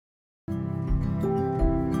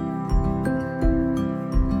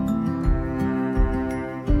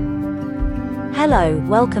Hello,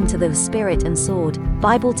 welcome to the Spirit and Sword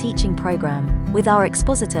Bible Teaching Program with our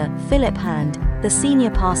expositor, Philip Hand, the senior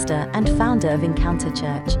pastor and founder of Encounter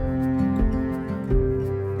Church.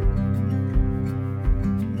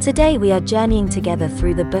 Today we are journeying together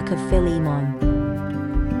through the book of Philemon.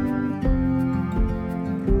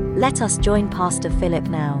 Let us join Pastor Philip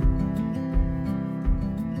now.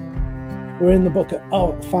 We're in the book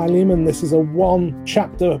of Philemon. This is a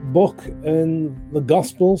one-chapter book in the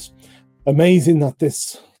Gospels. Amazing that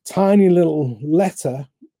this tiny little letter,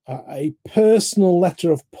 a personal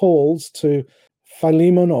letter of Paul's to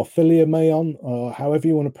Philemon or Philemon, or however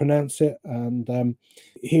you want to pronounce it. And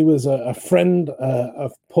he was a friend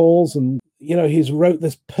of Paul's, and he's wrote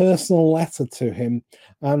this personal letter to him.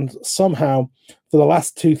 And somehow, for the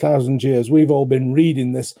last 2,000 years, we've all been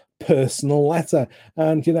reading this personal letter.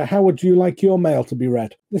 And how would you like your mail to be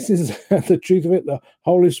read? This is the truth of it. The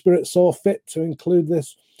Holy Spirit saw fit to include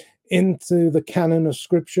this into the canon of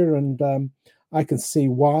Scripture, and I can see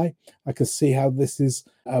why. I can see how this is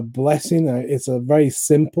a blessing. It's a very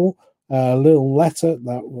simple little letter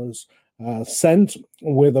that was sent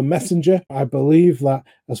with a messenger. I believe that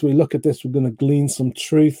as we look at this, we're going to glean some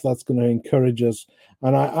truth that's going to encourage us.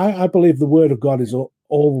 And I believe the Word of God is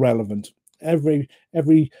all relevant. Every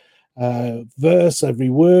verse, every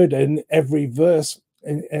word, and every verse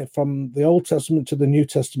from the Old Testament to the New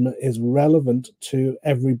Testament is relevant to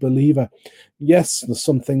every believer. Yes, there's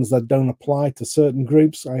some things that don't apply to certain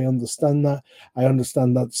groups. I understand that. I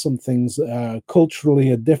understand that some things culturally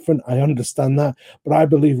are different. I understand that. But I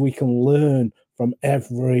believe we can learn from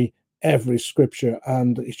every scripture,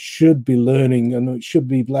 and it should be learning, and it should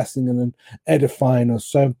be blessing and edifying us.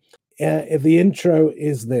 So the intro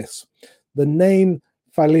is this. The name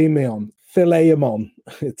Philemon,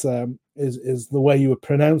 it's is the way you would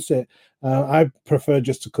pronounce it. I prefer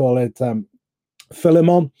just to call it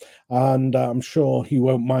Philemon, and I'm sure he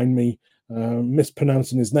won't mind me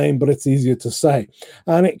mispronouncing his name, but it's easier to say.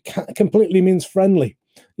 And it completely means friendly,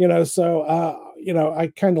 so I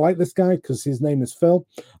kind of like this guy because his name is Phil,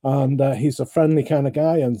 and he's a friendly kind of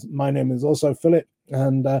guy, and my name is also Philip,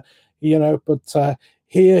 and but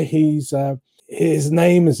here he's his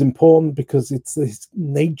name is important because it's his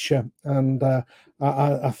nature, and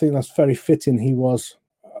I think that's very fitting. He was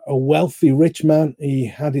a wealthy, rich man. He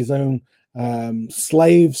had his own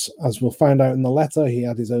slaves, as we'll find out in the letter. He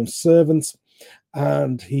had his own servants,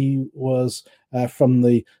 and he was from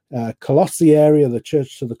the Colossae area, the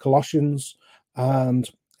church to the Colossians, and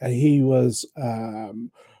he was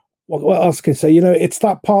what else can I say? It's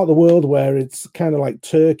that part of the world where it's kind of like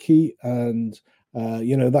Turkey and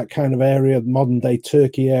that kind of area, modern day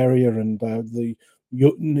Turkey area, and the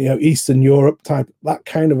Eastern Europe type, that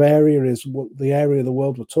kind of area is what the area of the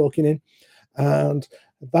world we're talking in. And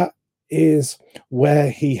that is where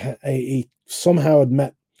he somehow had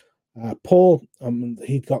met Paul.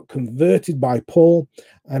 He got converted by Paul,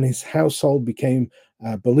 and his household became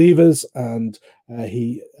believers, and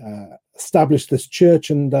he established this church,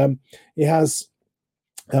 and he has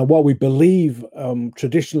what we believe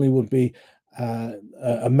traditionally would be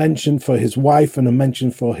a mention for his wife and a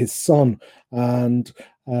mention for his son. And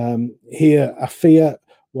here Aphia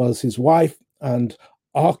was his wife, and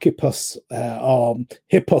Archippus or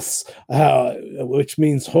Hippus, which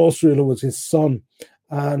means horse ruler, was his son.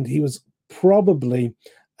 And he was probably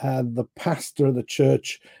the pastor of the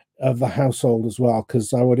church of the household as well,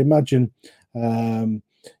 because I would imagine he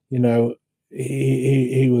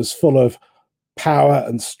was full of power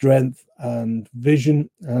and strength and vision,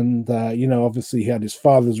 and obviously he had his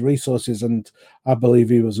father's resources, and I believe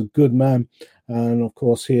he was a good man. And of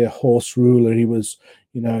course here, horse ruler, he was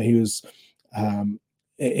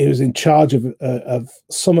in charge of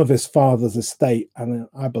some of his father's estate, and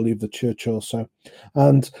I believe the church also.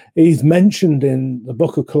 And he's mentioned in the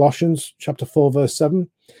book of Colossians chapter 4 verse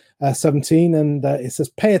 17, and it says,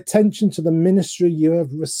 pay attention to the ministry you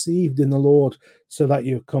have received in the Lord so that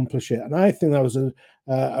you accomplish it. And I think that was a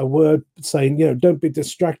word saying, don't be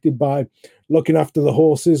distracted by looking after the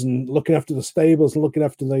horses and looking after the stables and looking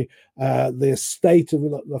after the estate of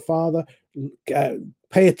the father.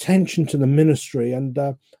 Pay attention to the ministry, and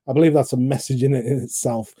I believe that's a message in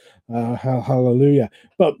itself. Hallelujah.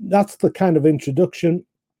 But that's the kind of introduction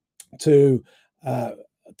to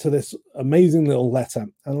this amazing little letter,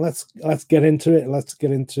 and let's get into it. Let's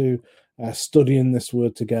get into studying this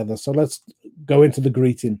word together. So let's go into the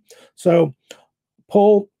greeting. So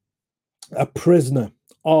Paul, a prisoner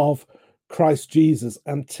of Christ Jesus,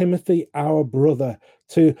 and Timothy, our brother,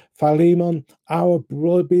 to Philemon, our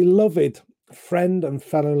beloved friend and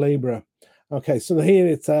fellow laborer. Okay, so here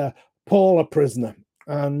it's Paul, a prisoner,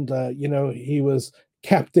 and he was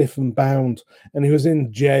captive and bound, and he was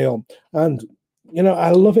in jail. And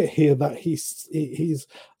I love it here that he's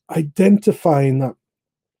identifying that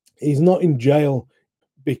he's not in jail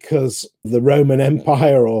because of the Roman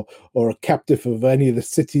Empire or a captive of any of the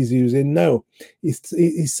cities he was in. No,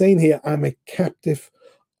 he's saying here, I'm a captive,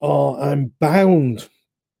 or I'm bound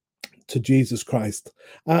to Jesus Christ,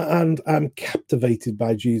 and I'm captivated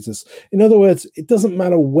by Jesus. In other words, it doesn't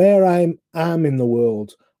matter where I am in the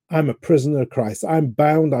world, I'm a prisoner of Christ. I'm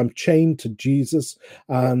bound, I'm chained to Jesus,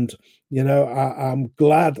 and I'm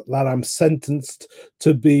glad that I'm sentenced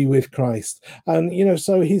to be with Christ. And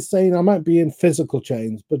so he's saying I might be in physical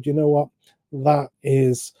chains, but you know what? That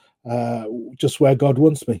is just where God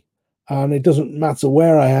wants me, and it doesn't matter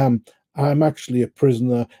where I am. I'm actually a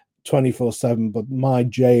prisoner 24/7, but my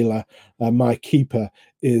jailer, my keeper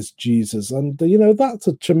is Jesus. And that's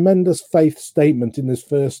a tremendous faith statement in his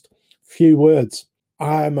first few words.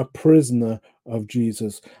 I'm a prisoner of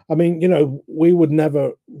Jesus. I mean, we would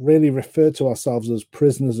never really refer to ourselves as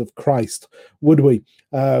prisoners of Christ, would we?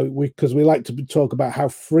 Because we like to talk about how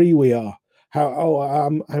free we are,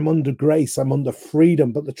 I'm under grace, I'm under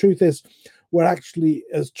freedom. But the truth is, we're actually,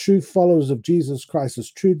 as true followers of Jesus Christ, as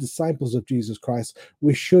true disciples of Jesus Christ,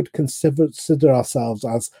 we should consider ourselves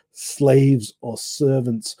as slaves or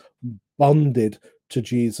servants, bonded to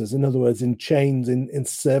Jesus. In other words, in chains, in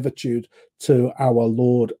servitude to our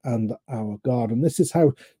Lord and our God. And this is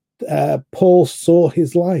how Paul saw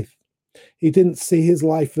his life. He didn't see his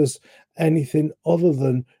life as anything other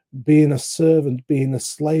than being a servant, being a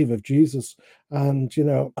slave of Jesus. And,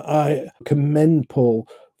 I commend Paul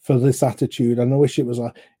for this attitude, and I wish it was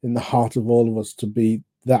in the heart of all of us to be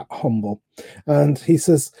that humble. And he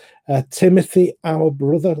says, Timothy, our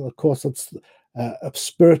brother, of course, that's a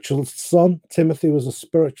spiritual son. Timothy was a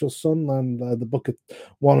spiritual son, and the book of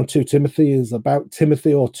 1 and 2 Timothy is about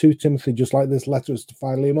Timothy, or 2 Timothy, just like this letter is to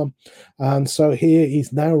Philemon. And so here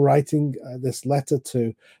he's now writing this letter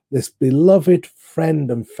to this beloved friend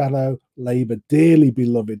and fellow labor, dearly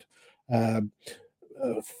beloved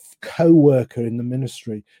co-worker in the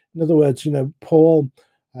ministry. In other words, Paul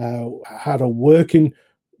had a working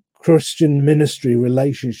Christian ministry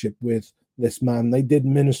relationship with this man. They did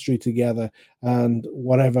ministry together, and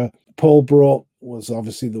whatever Paul brought was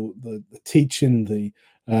obviously the teaching,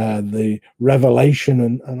 the revelation,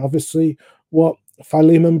 and obviously what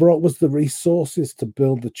Philemon brought was the resources to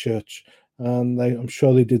build the church. And I'm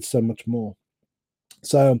sure they did so much more.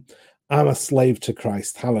 So I'm a slave to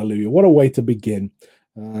Christ. Hallelujah. What a way to begin.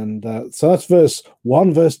 And so that's verse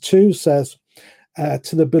 1. Verse 2 says,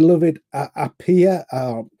 to the beloved Apphia,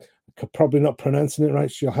 probably not pronouncing it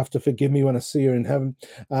right, she'll have to forgive me when I see her in heaven,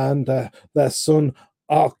 and their son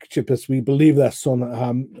Archippus, we believe their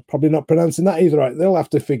son, probably not pronouncing that either right, they'll have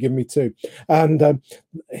to forgive me too. And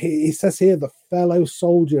he says here, the fellow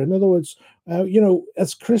soldier. In other words,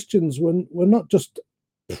 as Christians, we're not just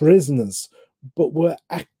prisoners, but we're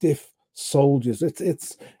active soldiers.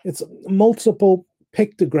 It's multiple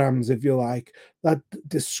pictograms, if you like, that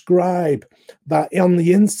describe that on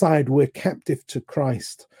the inside we're captive to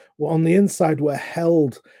Christ. Well, on the inside we're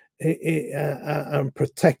held and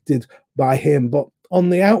protected by him, but on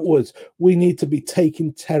the outwards we need to be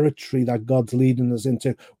taking territory that God's leading us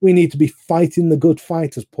into. We need to be fighting the good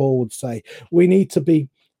fight, as Paul would say. We need to be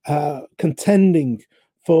contending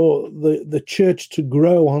for the church to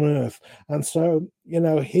grow on earth. And so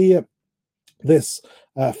here this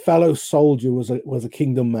fellow soldier was a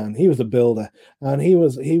kingdom man. He was a builder, and he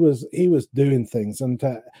was doing things, and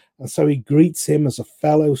so he greets him as a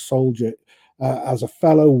fellow soldier, as a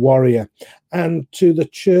fellow warrior. And to the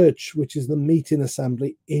church, which is the meeting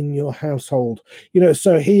assembly in your household.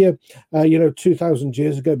 So here 2,000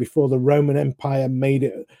 years ago, before the Roman Empire made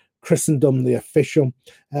it Christendom the official,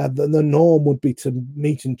 the norm would be to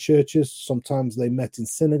meet in churches. Sometimes they met in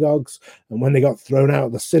synagogues, and when they got thrown out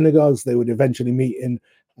of the synagogues, they would eventually meet in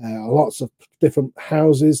lots of different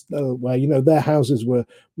houses, where their houses were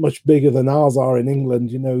much bigger than ours are in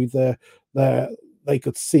England. They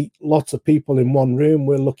could seat lots of people in one room.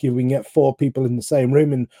 We're lucky if we can get 4 people in the same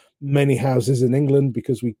room in many houses in England,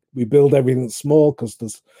 because we build everything small,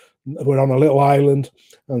 because we're on a little island,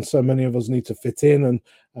 and so many of us need to fit in. And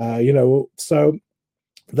so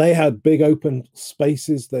they had big open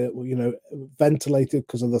spaces that were ventilated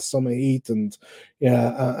because of the summer heat, and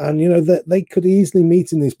they could easily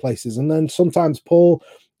meet in these places. And then sometimes Paul,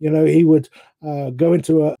 he would go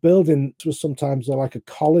into a building, it was sometimes like a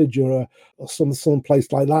college or some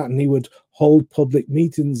place like that, and he would hold public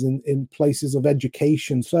meetings in places of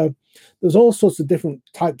education. So there's all sorts of different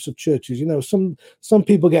types of churches. Some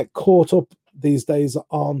people get caught up these days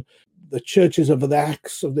on the churches of the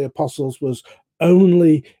Acts of the Apostles was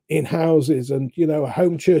only in houses, and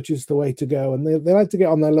home church is the way to go, and they like to get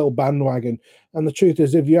on their little bandwagon. And the truth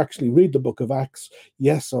is, if you actually read the book of Acts,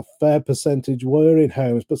 yes, a fair percentage were in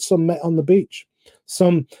homes, but some met on the beach,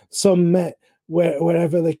 some met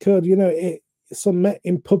wherever they could, some met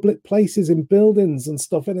in public places, in buildings and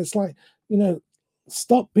stuff. And it's like,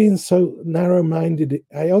 stop being so narrow-minded.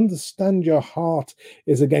 I understand your heart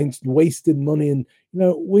is against wasting money, and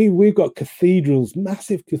we've got cathedrals,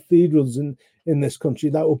 massive cathedrals in this country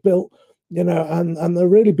that were built, and they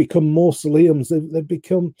really become mausoleums. They've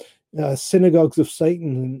become synagogues of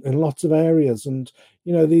Satan in lots of areas, and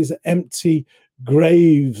these empty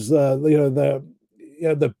graves.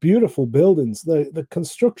 The beautiful buildings, the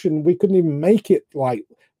construction, we couldn't even make it like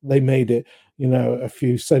they made it, a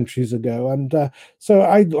few centuries ago. And so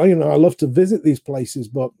I love to visit these places,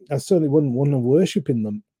 but I certainly wouldn't want to worship in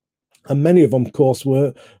them. And many of them, of course,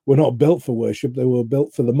 were not built for worship. They were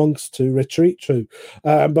built for the monks to retreat to.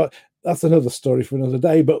 But that's another story for another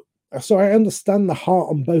day. But so I understand the heart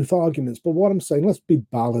on both arguments. But what I'm saying, let's be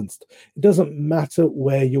balanced. It doesn't matter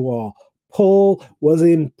where you are. Paul was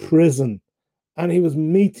in prison, and he was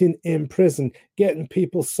meeting in prison, getting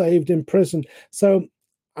people saved in prison. So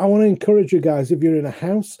I want to encourage you guys, if you're in a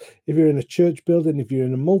house, if you're in a church building, if you're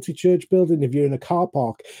in a multi-church building, if you're in a car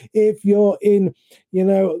park, if you're in,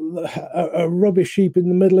 a rubbish heap in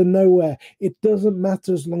the middle of nowhere, it doesn't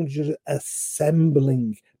matter as long as you're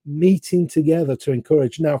assembling, meeting together to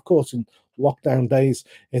encourage. Now, of course, in lockdown days,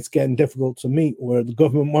 it's getting difficult to meet, where the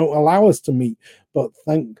government won't allow us to meet. But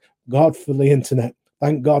thank God for the internet.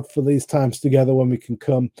 Thank God for these times together when we can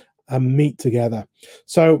come and meet together.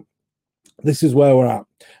 So this is where we're at.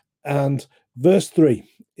 And verse 3,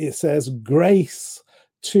 it says, grace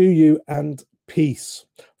to you and peace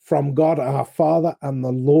from God our Father and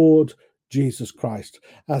the Lord Jesus Christ.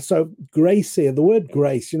 So grace here, the word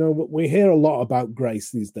grace, we hear a lot about grace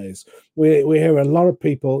these days. We hear a lot of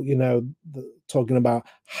people, talking about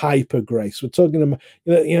hyper grace. We're talking about,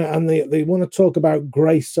 and they want to talk about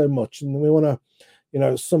grace so much, and we want to,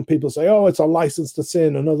 some people say, oh, it's a license to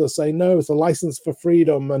sin, and others say, no, it's a license for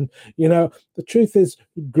freedom. And, the truth is,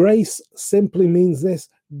 grace simply means this: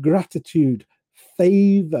 gratitude,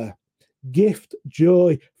 favor, gift,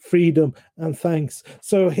 joy, freedom, and thanks.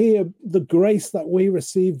 So here, the grace that we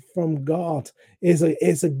receive from God is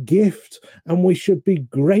a gift, and we should be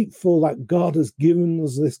grateful that God has given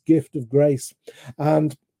us this gift of grace.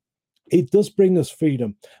 And it does bring us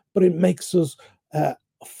freedom, but it makes us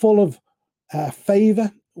full of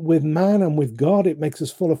favor with man and with God. It makes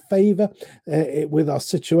us full of favor with our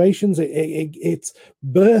situations. It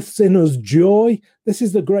births in us joy. This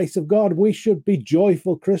is the grace of God. We should be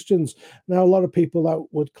joyful Christians. Now, a lot of people that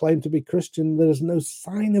would claim to be Christian, there's no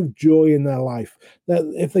sign of joy in their life. That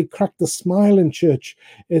if they crack the smile in church,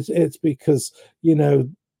 it's because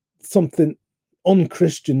something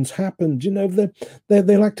unchristians happened.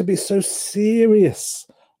 They like to be so serious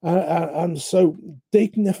and so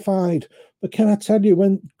dignified. But can I tell you,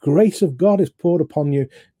 when grace of God is poured upon you,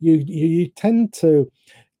 you tend to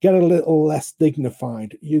get a little less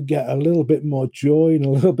dignified. You get a little bit more joy and a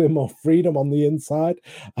little bit more freedom on the inside.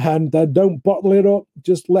 And don't bottle it up.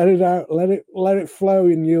 Just let it out. Let it flow,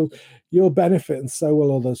 and you'll benefit, and so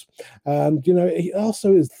will others. And it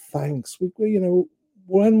also is thanks.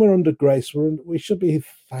 When we're under grace, we should be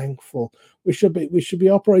thankful. We should be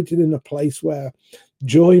operating in a place where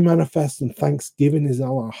joy manifests and thanksgiving is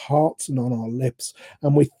on our hearts and on our lips,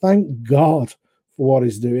 and we thank God for what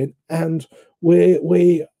He's doing, and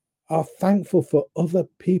we are thankful for other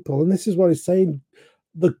people. And this is what He's saying: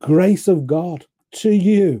 the grace of God to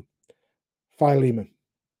you, Philemon,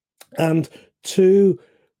 and to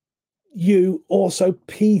you also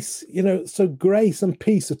peace. So grace and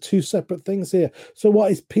peace are two separate things here. So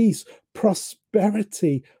what is peace?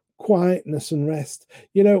 Prosperity, quietness, and rest.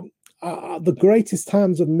 The greatest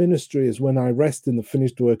times of ministry is when I rest in the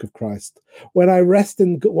finished work of Christ. When I rest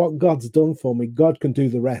in what God's done for me, God can do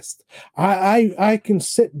the rest. I can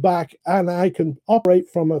sit back and I can operate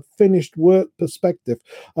from a finished work perspective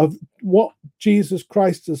of what Jesus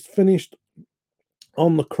Christ has finished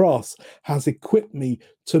on the cross, has equipped me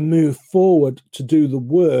to move forward to do the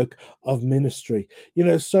work of ministry.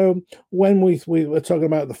 So when we're talking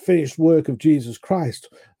about the finished work of Jesus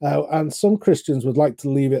Christ, and some Christians would like to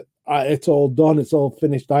leave it, it's all done, it's all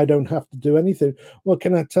finished, I don't have to do anything. Well,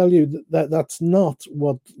 can I tell you that's not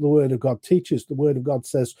what the Word of God teaches? The Word of God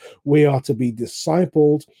says we are to be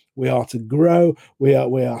discipled, we are to grow, we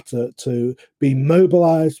are to be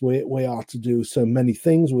mobilized, we are to do so many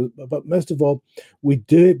things, but most of all, we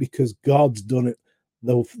do it because God's done it.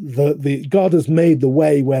 The God has made the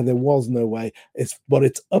way where there was no way. But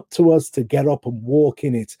it's up to us to get up and walk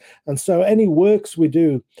in it. And so any works we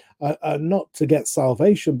do are not to get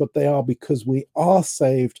salvation, but they are because we are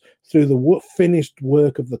saved through the finished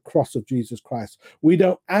work of the cross of Jesus Christ. We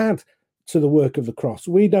don't add to the work of the cross.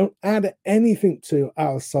 We don't add anything to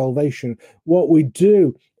our salvation. What we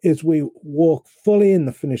do is we walk fully in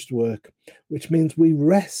the finished work, which means we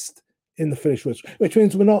rest in the finished work, which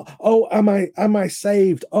means we're not, oh, am I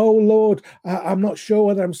saved? Oh, Lord, I'm not sure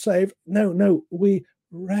whether I'm saved. No, we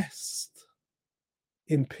rest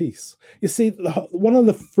in peace. You see, one of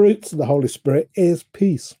the fruits of the Holy Spirit is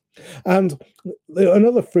peace. And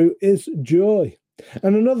another fruit is joy.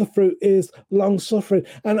 And another fruit is long suffering.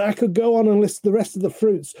 And I could go on and list the rest of the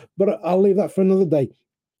fruits, but I'll leave that for another day.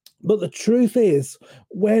 But the truth is,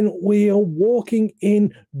 when we are walking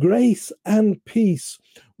in grace and peace,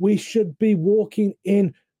 we should be walking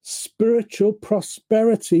in spiritual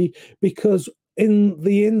prosperity, because in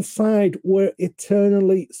the inside, we're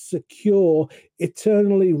eternally secure,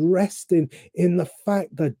 eternally resting in the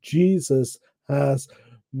fact that Jesus has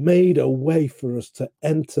made a way for us to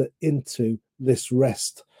enter into this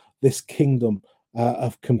rest, this kingdom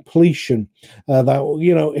of completion. We're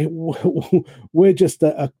just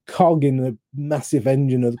a cog in a massive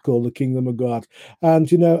engine called the kingdom of God.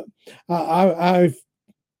 And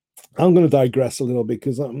I'm going to digress a little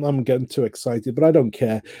because I'm getting too excited, but I don't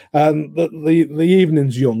care. The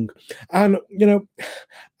evening's young, and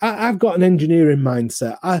I've got an engineering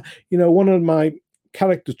mindset. One of my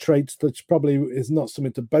character traits, which probably is not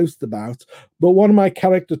something to boast about, but one of my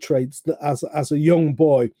character traits that as a young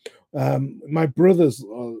boy, my brothers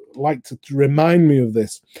like to remind me of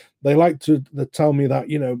this. They like to tell me that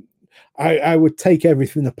I would take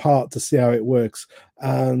everything apart to see how it works.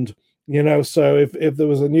 And so if there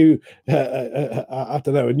was a new I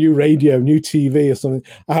don't know, a new radio, new TV or something,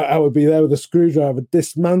 I would be there with a screwdriver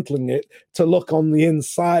dismantling it to look on the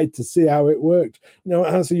inside to see how it worked.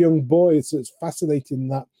 As a young boy, it's fascinating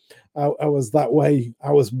that I was that way.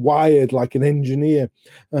 I was wired like an engineer.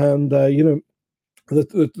 And the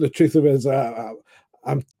truth of it is,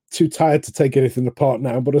 I'm too tired to take anything apart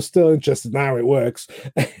now, but I'm still interested in how it works.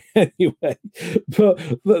 Anyway, but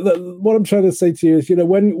what I'm trying to say to you is,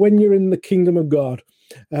 when you're in the kingdom of God,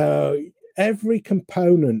 every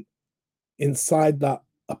component inside that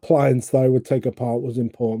appliance that I would take apart was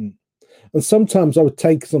important. And sometimes I would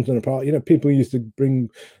take something apart. People used to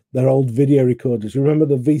bring their old video recorders. You remember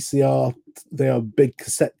the VCR? They are big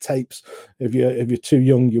cassette tapes. If you're too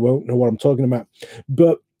young, you won't know what I'm talking about.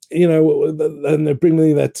 But and they bring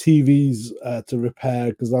me their TVs to repair,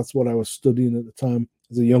 because that's what I was studying at the time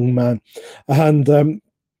as a young man. And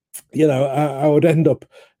I would end up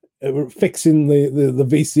fixing the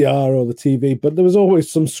VCR or the TV, but there was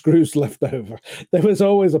always some screws left over. There was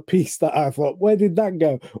always a piece that I thought, where did that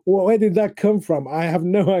go? Where did that come from? I have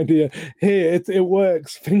no idea. Here, it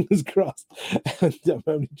works. Fingers crossed. I'm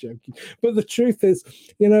only joking. But the truth is,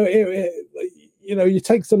 you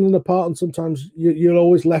take something apart, and sometimes you're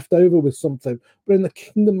always left over with something. But in the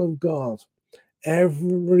kingdom of God,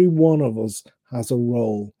 every one of us has a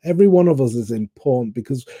role. Every one of us is important,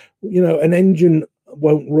 because an engine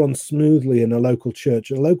won't run smoothly in a local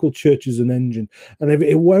church. A local church is an engine, and if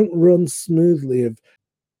it won't run smoothly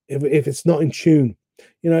if it's not in tune,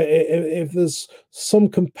 if there's some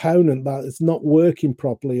component that is not working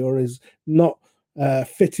properly, or is not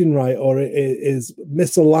fitting right, or it is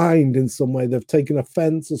misaligned in some way, they've taken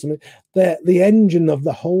offense or something, the engine of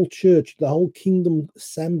the whole church, the whole kingdom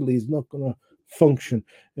assembly, is not going to function.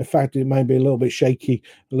 In fact, it might be a little bit shaky,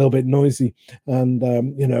 a little bit noisy, and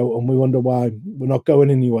and we wonder why we're not going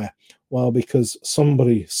anywhere. Well, because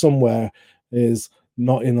somebody somewhere is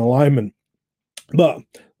not in alignment. But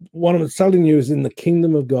what I'm telling you is, in the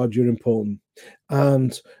kingdom of God, you're important.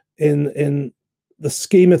 And in the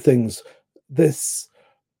scheme of things, this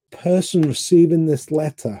person receiving this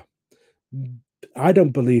letter, I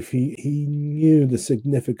don't believe he knew the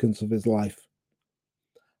significance of his life.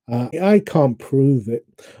 I can't prove it,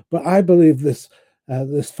 but I believe this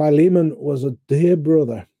Philemon was a dear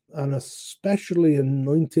brother and a specially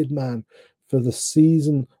anointed man for the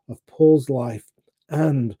season of Paul's life,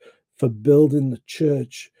 and for building the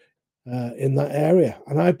church in that area.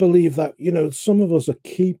 And I believe that some of us are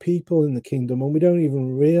key people in the kingdom, and we don't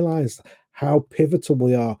even realize how pivotal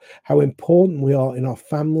we are, how important we are in our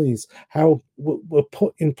families, how we're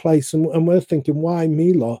put in place. And we're thinking, why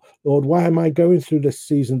me, Lord? Why am I going through this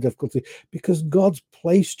season of difficulty? Because God's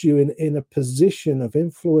placed you in a position of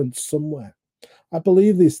influence somewhere. I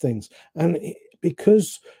believe these things. And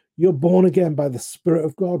because You're born again by the Spirit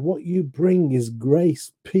of God. What you bring is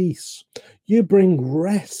grace, peace. You bring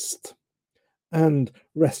rest and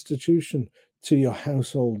restitution to your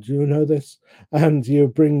household. Do you know this? And you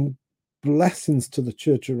bring blessings to the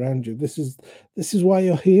church around you. This is why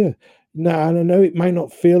you're here. Now, and I know it might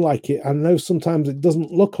not feel like it. I know sometimes it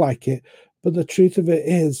doesn't look like it, but the truth of it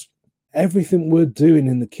is everything we're doing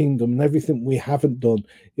in the kingdom and everything we haven't done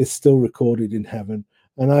is still recorded in heaven.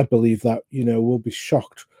 And I believe that, we'll be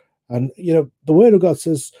shocked. And, the word of God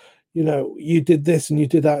says, you did this and you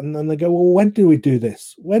did that. And then they go, well, when did we do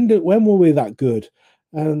this? When were we that good?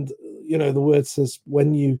 And, the word says,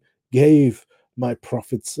 when you gave my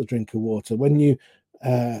prophets a drink of water, when you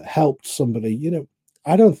helped somebody,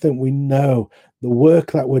 I don't think we know the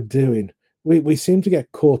work that we're doing. We seem to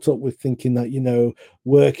get caught up with thinking that,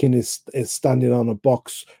 working is standing on a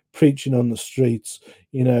box, preaching on the streets,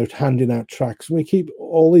 handing out tracts. We keep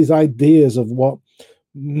all these ideas of what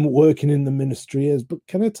working in the ministry is. But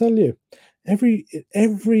can I tell you, every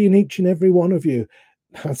and each and every one of you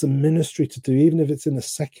has a ministry to do, even if it's in a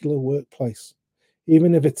secular workplace,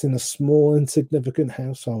 even if it's in a small, insignificant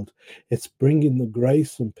household. It's bringing the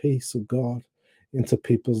grace and peace of God into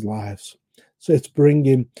people's lives. So it's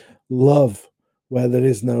bringing love where there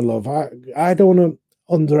is no love. I don't want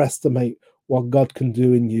to underestimate what God can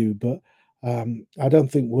do in you, but I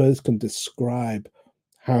don't think words can describe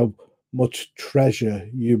how much treasure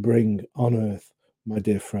you bring on earth, my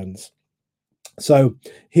dear friends. So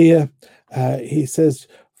here he says,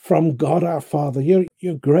 from God our Father,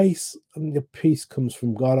 your grace and your peace comes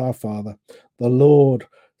from God our Father, the Lord,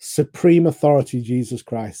 supreme authority, Jesus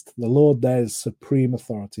Christ. The Lord there is supreme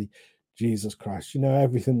authority, Jesus Christ.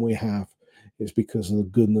 Everything we have is because of the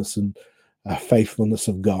goodness and faithfulness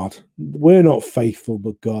of God. We're not faithful,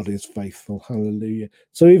 but God is faithful. Hallelujah.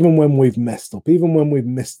 So even when we've messed up, even when we've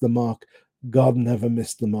missed the mark, God never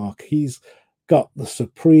missed the mark. He's got the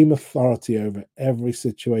supreme authority over every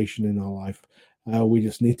situation in our life. We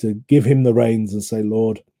just need to give him the reins and say,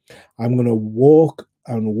 Lord, I'm going to walk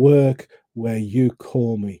and work where you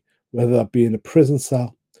call me, whether that be in a prison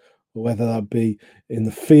cell, or whether that be in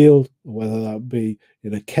the field, or whether that be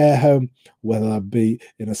in a care home, whether that be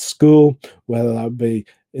in a school, whether that be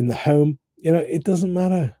in the home. It doesn't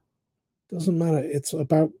matter. It doesn't matter. It's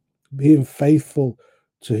about being faithful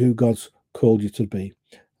to who God's called you to be.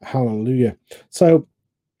 Hallelujah. So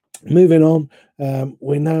moving on,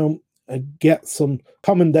 we now get some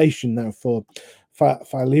commendation now for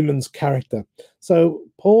Philemon's character. So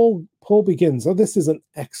Paul begins. Oh, this is an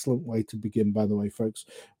excellent way to begin, by the way, folks.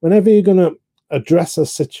 Whenever you're going to address a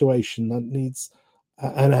situation that needs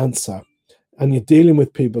an answer, and you're dealing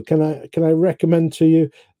with people, can I recommend to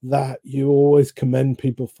you that you always commend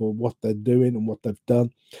people for what they're doing and what they've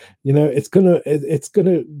done? It's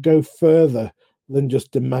gonna go further than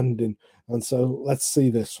just demanding. And so let's see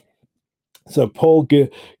this. So Paul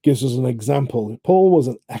gives us an example. Paul was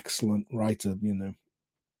an excellent writer,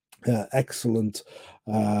 excellent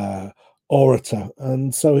orator.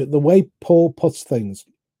 And so the way Paul puts things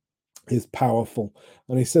is powerful.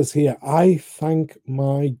 And he says here, I thank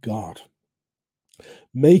my God,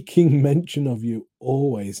 making mention of you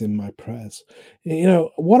always in my prayers.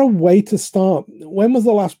 What a way to start. When was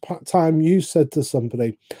the last time you said to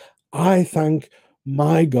somebody, I thank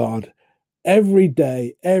my God every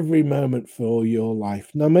day, every moment for your life?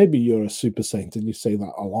 Now, maybe you're a super saint and you say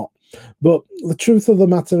that a lot, but the truth of the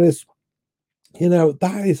matter is,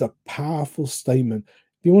 that is a powerful statement.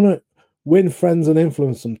 If you want to win friends and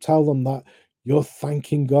influence them, tell them that you're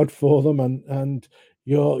thanking God for them and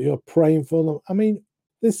you're praying for them. I mean,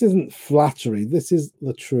 this isn't flattery. This is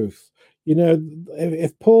the truth.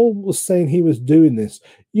 If Paul was saying he was doing this,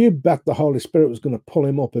 you bet the Holy Spirit was going to pull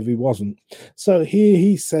him up if he wasn't. So here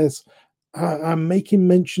he says, I'm making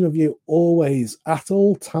mention of you always, at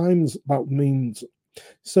all times. That means,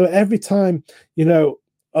 so every time,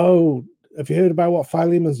 oh, have you heard about what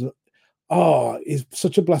Philemon's? Oh, he's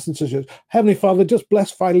such a blessing to you. Heavenly Father, just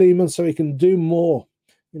bless Philemon so he can do more,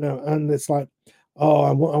 and it's like, oh,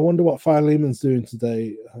 I wonder what Philemon's doing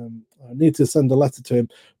today. I need to send a letter to him.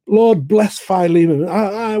 Lord, bless Philemon.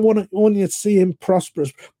 I want you to see him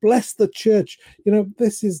prosperous. Bless the church.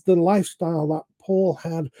 This is the lifestyle that Paul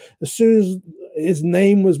had. As soon as his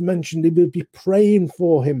name was mentioned, he would be praying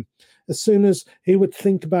for him. As soon as he would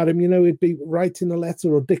think about him, he'd be writing a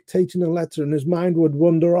letter or dictating a letter, and his mind would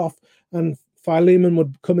wander off, and Philemon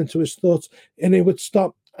would come into his thoughts, and he would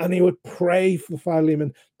stop and he would pray for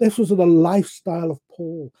Philemon. This was the lifestyle of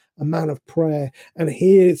Paul, a man of prayer. And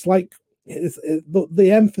here it's like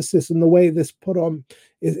the emphasis and the way this put on,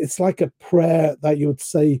 it's like a prayer that you would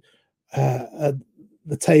say, the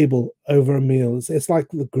the table over a meal. It's like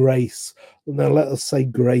the grace. Now let us say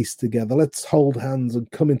grace together. Let's hold hands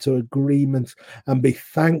and come into agreement and be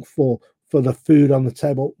thankful for the food on the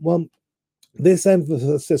table. Well, this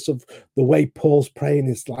emphasis of the way Paul's praying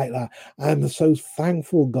is like that. I'm so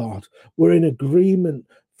thankful, God. We're in agreement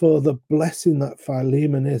for the blessing that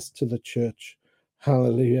Philemon is to the church.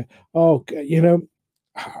 Hallelujah. Oh,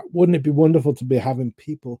 wouldn't it be wonderful to be having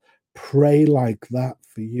people pray like that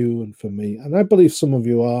for you and for me? And I believe some of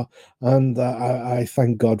you are, and I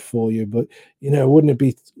thank God for you. But, wouldn't it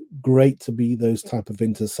be great to be those type of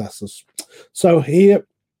intercessors? So here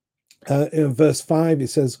in verse 5, it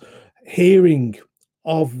says, hearing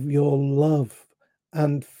of your love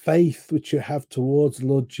and faith which you have towards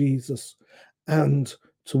Lord Jesus and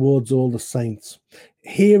towards all the saints.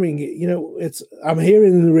 Hearing, I'm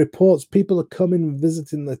hearing in the reports, people are coming and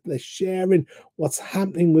visiting, they're sharing what's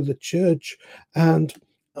happening with the church. And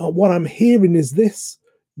what I'm hearing is this: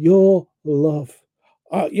 your love.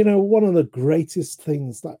 One of the greatest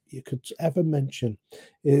things that you could ever mention,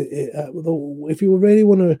 if you really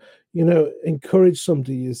want to, encourage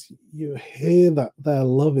somebody, is you hear that their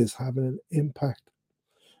love is having an impact.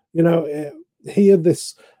 Here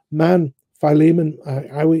this man Philemon,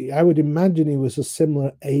 I would imagine he was a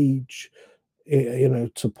similar age,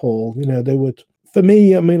 to Paul. They would. For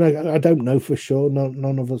me, I mean, I don't know for sure.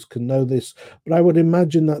 None of us can know this, but I would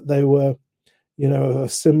imagine that they were, a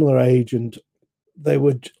similar age, and they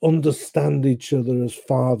would understand each other as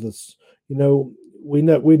fathers. We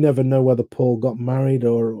never know whether Paul got married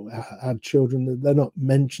or had children. They're not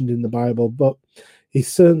mentioned in the Bible, but he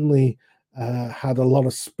certainly had a lot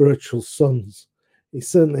of spiritual sons. He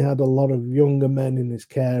certainly had a lot of younger men in his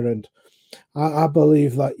care, and I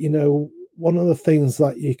believe that one of the things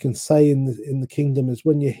that you can say in the kingdom is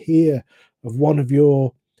when you hear of one of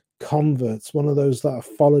your converts, one of those that have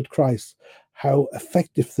followed Christ, how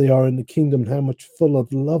effective they are in the kingdom, how much full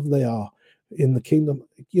of love they are in the kingdom.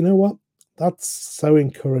 You know what? That's so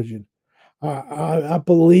encouraging. I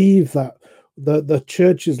believe that the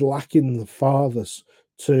church is lacking the fathers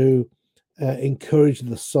to encourage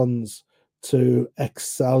the sons to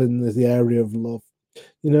excel in the area of love.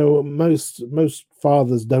 Most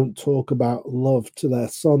fathers don't talk about love to their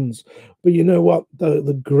sons, but you know what?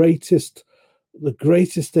 The greatest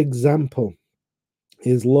example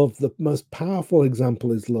is love. The most powerful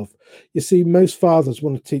example is love. You see, most fathers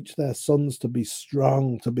want to teach their sons to be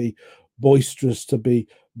strong, to be boisterous, to be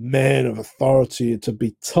men of authority, to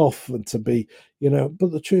be tough, and to be,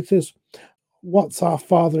 but the truth is, what's our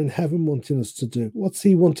Father in heaven wanting us to do? What's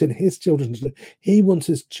he wanting his children to do? He wants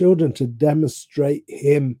his children to demonstrate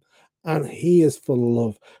him, and he is full of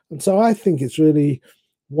love. And so I think it's really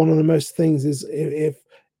one of the most things is if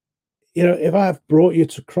I've brought you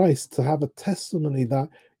to Christ, to have a testimony that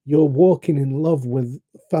you're walking in love with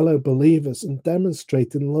fellow believers and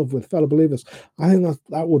demonstrating love with fellow believers, I think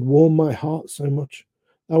that would warm my heart so much.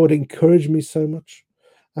 That would encourage me so much.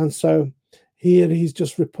 And so here he's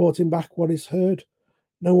just reporting back what he's heard.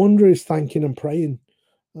 No wonder he's thanking and praying,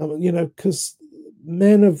 because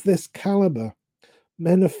men of this caliber,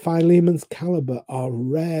 men of Philemon's caliber, are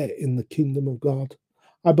rare in the kingdom of God.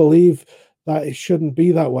 I believe that it shouldn't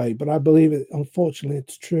be that way, but I believe it. Unfortunately,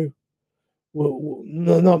 it's true.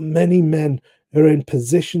 Not many men are in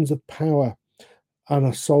positions of power and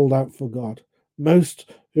are sold out for God.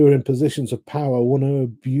 Most who are in positions of power want to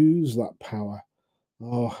abuse that power.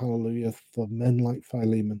 Oh, hallelujah, for men like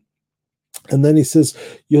Philemon. And then he says,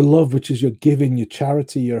 your love, which is your giving, your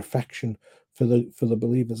charity, your affection for the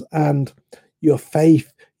believers, and your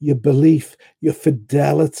faith, your belief, your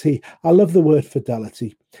fidelity. I love the word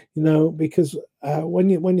fidelity, because when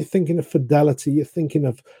you're thinking of fidelity, you're thinking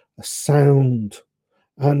of a sound.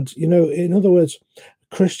 And, in other words,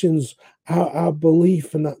 Christians, our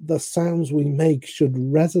belief and that the sounds we make should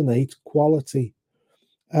resonate quality.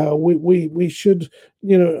 We should,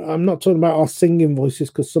 I'm not talking about our singing voices,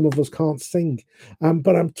 because some of us can't sing,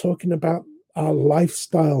 but I'm talking about our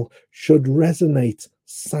lifestyle should resonate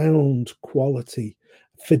sound quality,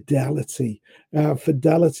 fidelity.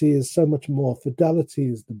 Fidelity is so much more. Fidelity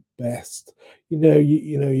is the best.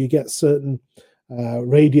 You get certain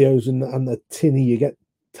radios and the tinny, you get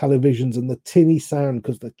televisions and the tinny sound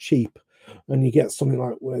because they're cheap. And you get something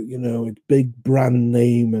like, it's big brand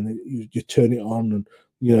name, and you turn it on, and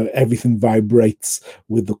everything vibrates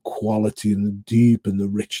with the quality and the deep and the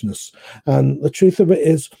richness. And the truth of it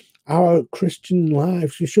is, our Christian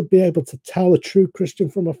lives, you should be able to tell a true Christian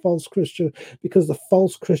from a false Christian, because the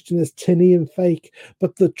false Christian is tinny and fake.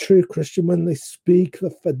 But the true Christian, when they speak,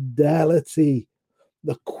 the fidelity,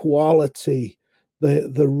 the quality,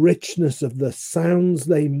 the richness of the sounds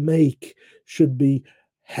they make should be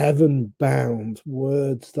heaven bound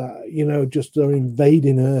words that, just are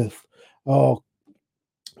invading earth. Oh,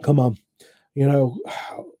 come on.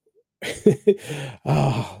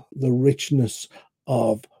 The richness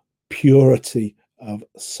of purity of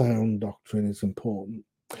sound doctrine is important,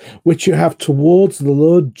 which you have towards the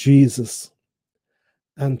Lord Jesus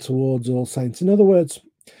and towards all saints. In other words,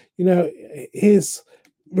 his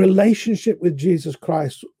relationship with Jesus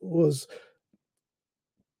Christ was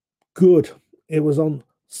good. It was on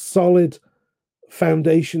solid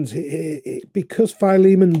foundations. Because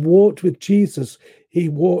Philemon walked with Jesus, he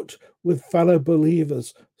walked with fellow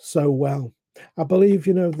believers so well. I believe,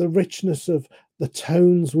 the richness of the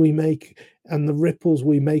tones we make and the ripples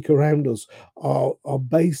we make around us are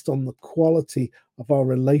based on the quality of our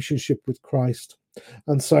relationship with Christ.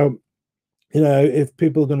 And so, if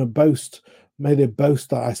people are going to boast, may they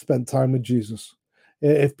boast that I spent time with Jesus.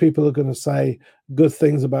 If people are going to say good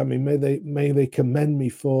things about me, may they commend me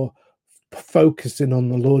for focusing on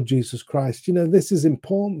the Lord Jesus Christ. This is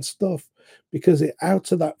important stuff, because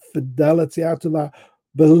out of that fidelity, out of that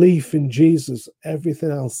belief in Jesus,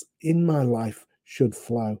 everything else in my life should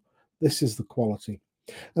flow. This is the quality.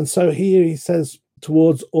 And so here he says,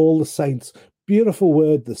 towards all the saints. Beautiful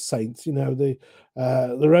word, the saints. The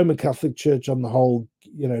Roman Catholic Church on the whole,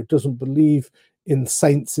 doesn't believe in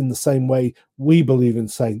saints in the same way we believe in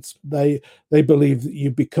saints. They believe that you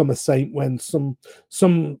become a saint when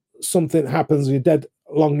something happens, you're dead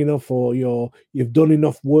long enough, or you've done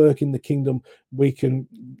enough work in the kingdom. We can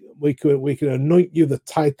anoint you the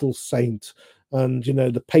title saint, and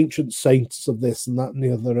the patron saints of this and that and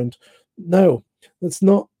the other. And no, that's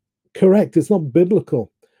not correct. It's not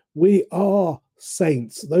biblical. We are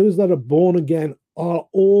saints. Those that are born again are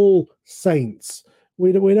all saints.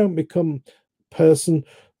 We don't become person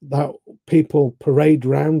that people parade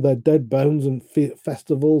around their dead bones and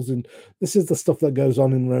festivals, and this is the stuff that goes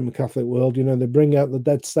on in the Roman Catholic world. They bring out the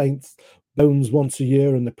dead saints' bones once a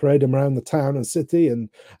year, and they parade them around the town and city, and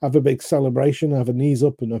have a big celebration, have a knees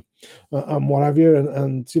up and what have you,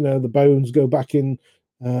 and the bones go back into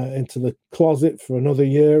the closet for another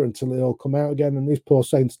year until they all come out again, and these poor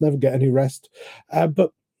saints never get any rest.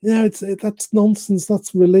 But that's nonsense.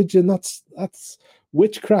 That's religion. That's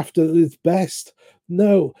witchcraft at its best.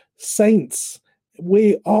 No, saints.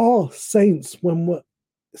 We are saints when we're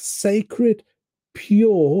sacred,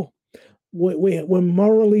 pure, we're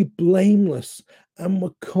morally blameless, and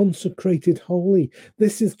we're consecrated holy.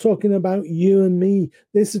 This is talking about you and me.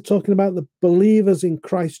 This is talking about the believers in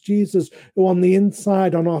Christ Jesus, who on the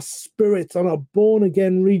inside, on our spirits, on our born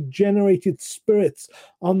again, regenerated spirits,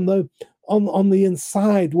 on the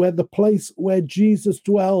inside, where the place where Jesus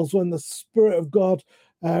dwells, when the Spirit of God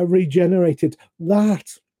regenerated,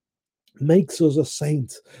 that makes us a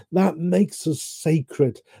saint. That makes us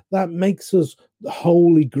sacred. That makes us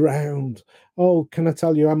holy ground. Oh, can I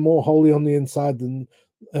tell you, I'm more holy on the inside than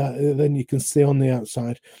you can see on the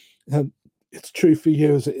outside. It's true for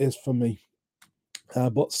you as it is for me.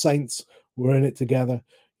 But saints, we're in it together.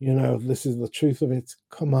 This is the truth of it.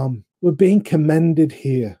 Come on. We're being commended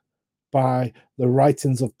here by the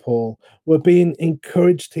writings of Paul. We're being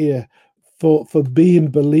encouraged here for being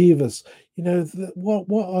believers. What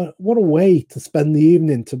a way to spend the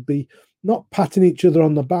evening, to be not patting each other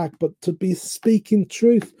on the back, but to be speaking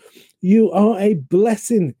truth. You are a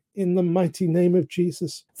blessing in the mighty name of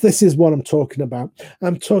Jesus. This is what I'm talking about.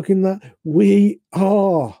 I'm talking that we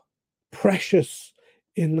are precious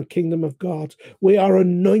in the kingdom of God. We are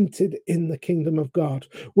anointed in the kingdom of God.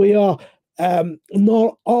 We are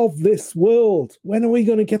not of this world. When are we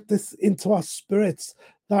going to get this into our spirits,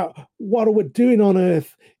 that what we're doing on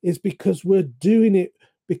earth is because we're doing it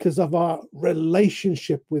because of our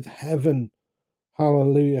relationship with heaven?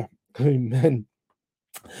 Hallelujah. Amen.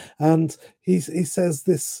 And he says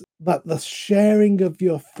this, that the sharing of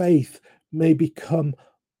your faith may become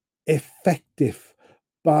effective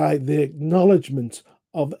by the acknowledgement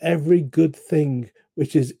of every good thing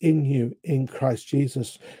which is in you in Christ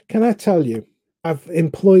Jesus. Can I tell you, I've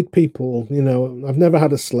employed people, I've never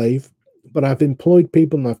had a slave, but I've employed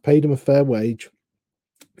people and I've paid them a fair wage,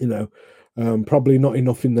 probably not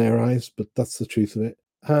enough in their eyes, but that's the truth of it.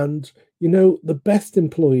 And, the best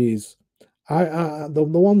employees, the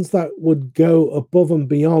ones that would go above and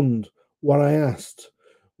beyond what I asked,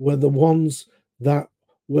 were the ones that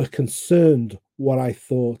were concerned what I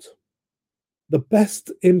thought. The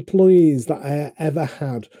best employees that I ever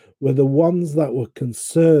had were the ones that were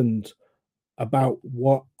concerned about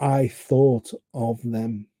what I thought of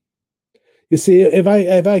them. You see, if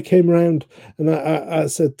I came around and I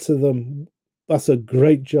said to them, "That's a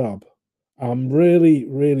great job. I'm really,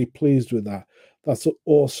 really pleased with that. That's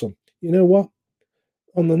awesome." You know what?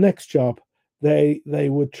 on the next job, they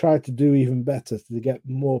would try to do even better to get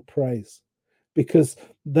more praise, because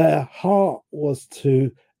their heart was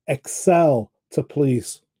to excel, to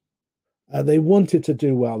please. They wanted to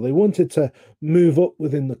do well. They wanted to move up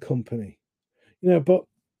within the company, But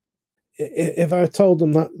if I told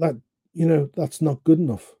them that that's not good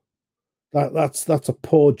enough, that's a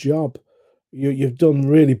poor job, you've done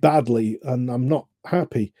really badly, and I'm not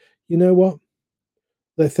happy. You know what?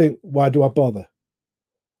 They think, why do I bother?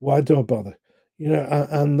 Why do I bother?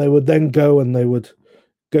 And they would then go and they would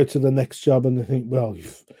go to the next job, and they think, well,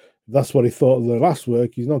 if that's what he thought of the last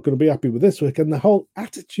work, he's not going to be happy with this work, and the whole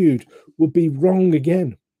attitude would be wrong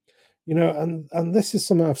again. And this is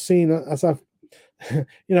something I've seen as I've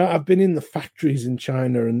I've been in the factories in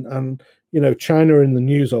China, and China in the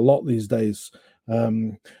news a lot these days.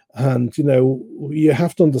 And you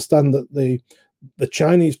have to understand that the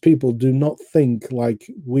Chinese people do not think like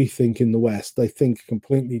we think in the West. They think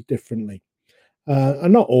completely differently,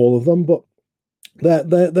 and not all of them, but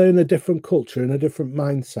they're in a different culture, in a different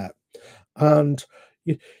mindset. And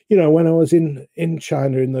when I was in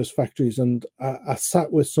China in those factories, and I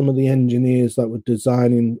sat with some of the engineers that were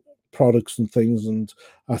designing products and things, and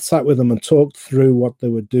I sat with them and talked through what they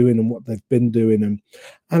were doing and what they've been doing,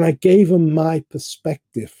 and I gave them my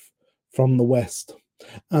perspective from the West,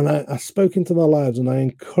 and I spoke into their lives, and I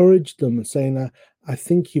encouraged them and saying, I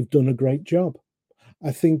think you've done a great job.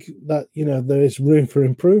 I think that there is room for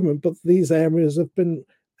improvement, but these areas have been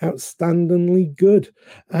outstandingly good,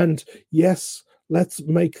 and yes, let's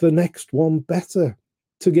make the next one better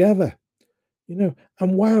together.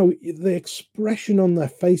 And wow, the expression on their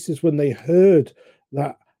faces when they heard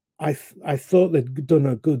that I thought they'd done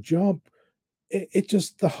a good job, it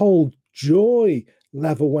just, the whole joy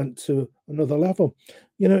level went to another level.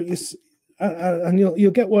 And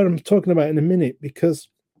you'll get what I'm talking about in a minute, because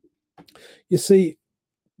you see,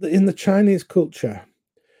 in the Chinese culture,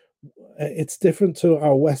 it's different to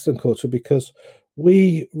our Western culture, because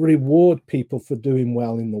we reward people for doing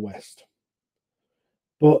well in the West.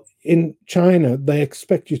 But in China, they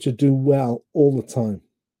expect you to do well all the time.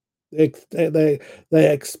 They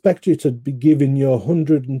expect you to be giving your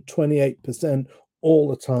 128% all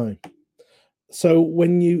the time. So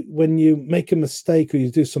when you make a mistake or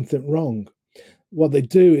you do something wrong, what they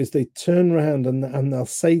do is they turn around and they'll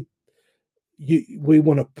say, we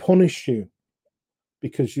want to punish you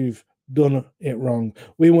because you've done it wrong.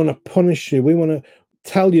 We want to punish you. We want to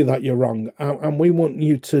tell you that you're wrong, and we want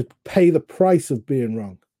you to pay the price of being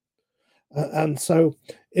wrong. And so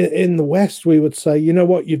in the West, we would say, you know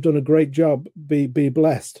what, you've done a great job, be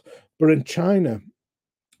blessed. But in China,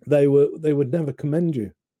 they would never commend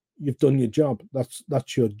you. You've done your job.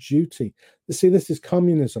 That's your duty. You see, this is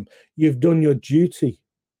communism. You've done your duty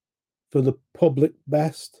for the public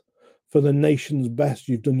best, for the nation's best.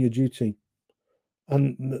 You've done your duty,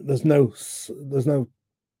 and there's no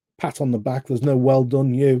pat on the back. There's no well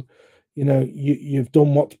done, you. You've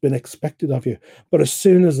done what's been expected of you. But as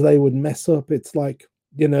soon as they would mess up, it's like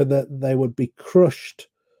that they would be crushed,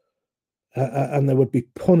 and they would be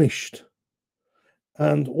punished.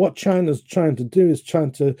 And what China's trying to do is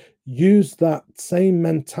trying to use that same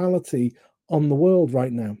mentality on the world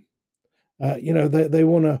right now. They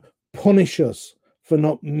want to punish us for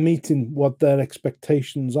not meeting what their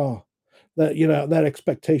expectations are. That their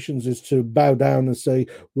expectations is to bow down and say,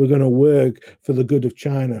 we're going to work for the good of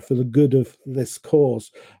China, for the good of this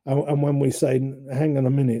cause. And when we say, hang on a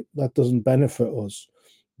minute, that doesn't benefit us,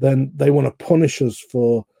 then they want to punish us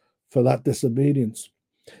for that disobedience.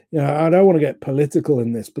 I don't want to get political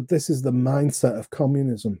in this, but this is the mindset of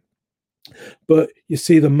communism. But you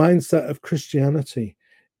see, the mindset of Christianity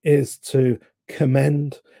is to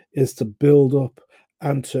commend, is to build up,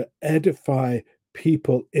 and to edify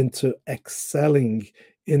people into excelling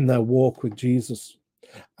in their walk with Jesus.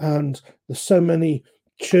 And there's so many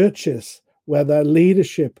churches where their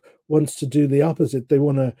leadership wants to do the opposite. They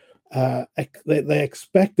want to they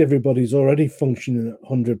expect everybody's already functioning at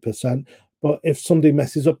 100%, but if somebody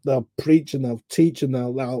messes up, they'll preach and they'll teach and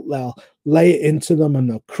they'll lay it into them, and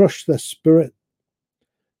they'll crush their spirit.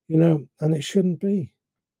 And it shouldn't be.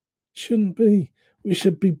 We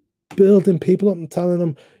should be building people up and telling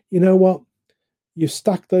them, you know what, you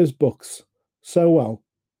stacked those books so well.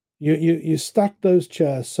 You stacked those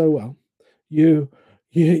chairs so well. You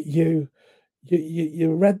read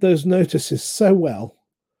those notices so well.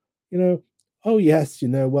 Oh yes,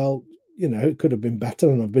 well, it could have been better,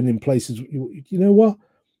 and I've been in places. You know what?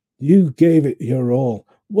 You gave it your all.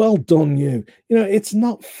 Well done, you. It's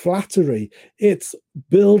not flattery. It's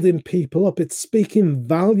building people up. It's speaking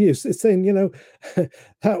values. It's saying,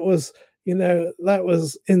 that was, That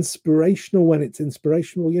was inspirational when it's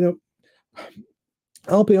inspirational.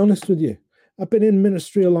 I'll be honest with you. I've been in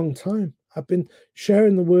ministry a long time. I've been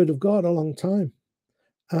sharing the word of God a long time.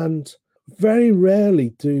 And very rarely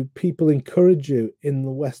do people encourage you in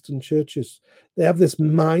the Western churches. They have this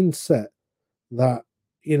mindset that,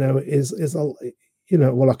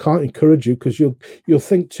 well, I can't encourage you because you'll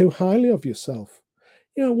think too highly of yourself.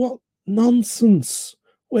 What nonsense.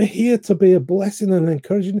 We're here to be a blessing and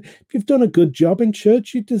encouraging. If you've done a good job in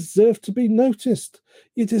church, you deserve to be noticed.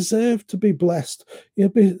 You deserve to be blessed. You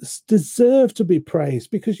deserve to be praised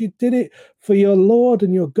because you did it for your Lord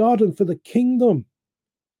and your God and for the kingdom.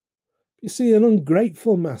 You see, an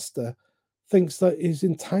ungrateful master thinks that he's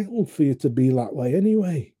entitled for you to be that way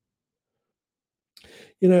anyway.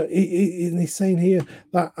 He's saying here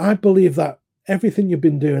that I believe that everything you've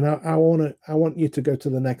been doing, I want you to go to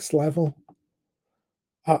the next level.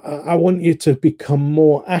 I want you to become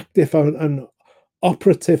more active and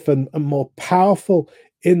operative and more powerful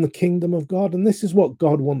in the kingdom of God. And this is what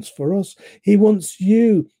God wants for us. He wants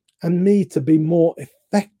you and me to be more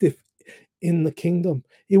effective in the kingdom.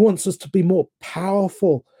 He wants us to be more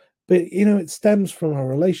powerful. But, it stems from our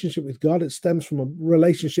relationship with God. It stems from a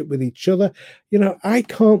relationship with each other. I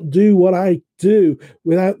can't do what I do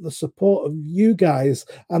without the support of you guys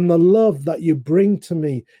and the love that you bring to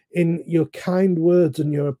me in your kind words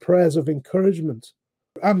and your prayers of encouragement.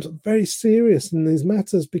 I'm very serious in these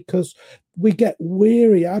matters because we get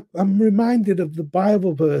weary. I'm reminded of the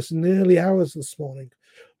Bible verse in the early hours this morning.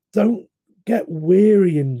 Don't get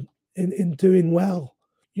weary in doing well.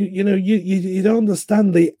 You don't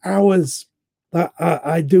understand the hours that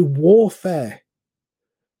I do warfare,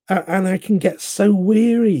 and I can get so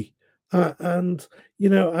weary, and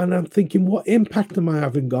I'm thinking, what impact am I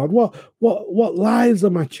having, God? What lives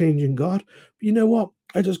am I changing, God? You know what?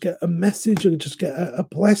 I just get a message and just get a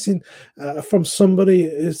blessing from somebody.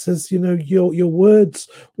 It says, your words,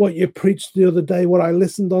 what you preached the other day, what I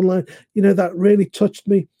listened online, that really touched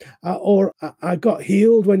me. Or I got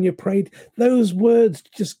healed when you prayed. Those words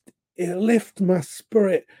just lift my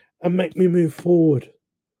spirit and make me move forward.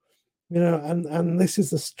 And this is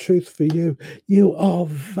the truth for you. You are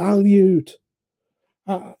valued.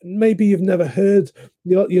 Maybe you've never heard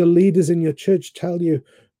your leaders in your church tell you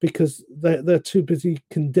because they're too busy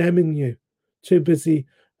condemning you, too busy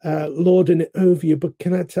lording it over you. But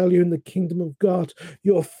can I tell you, in the kingdom of God,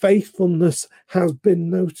 your faithfulness has been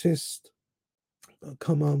noticed. Oh,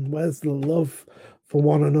 come on, where's the love for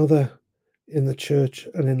one another in the church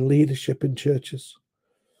and in leadership in churches?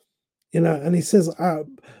 And he says,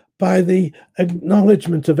 by the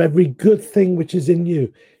acknowledgement of every good thing which is in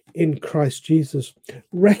you, in Christ Jesus,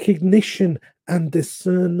 recognition and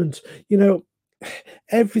discernment,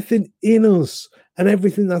 everything in us and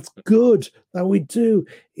everything that's good that we do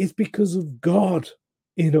is because of God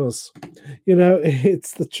in us.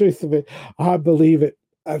 It's the truth of it. I believe it.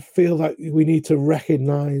 I feel like we need to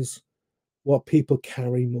recognize what people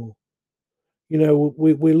carry more.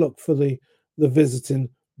 We look for the visiting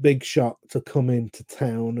big shot to come into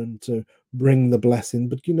town and to bring the blessing.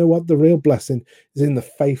 But you know what? The real blessing is in the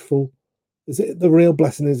faithful. The real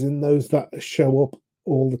blessing is in those that show up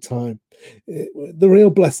all the time. The real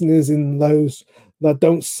blessing is in those that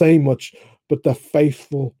don't say much, but they're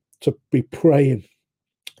faithful to be praying.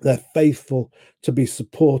 They're faithful to be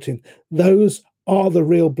supporting. Those are the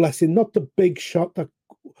real blessing, not the big shot that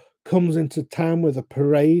comes into town with a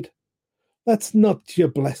parade. That's not your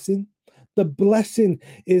blessing. The blessing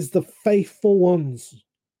is the faithful ones,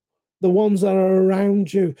 the ones that are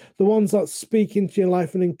around you, the ones that speak into your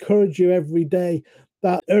life and encourage you every day,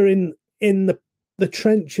 that are in the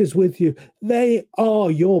trenches with you. They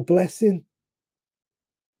are your blessing.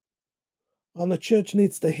 And the church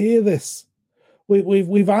needs to hear this.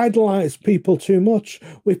 We've idolized people too much.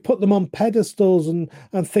 We've put them on pedestals and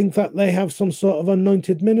think that they have some sort of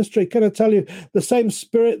anointed ministry. Can I tell you, the same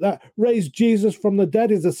spirit that raised Jesus from the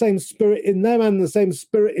dead is the same spirit in them and the same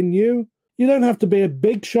spirit in you. You don't have to be a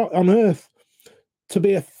big shot on earth to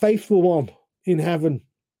be a faithful one in heaven.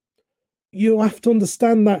 You have to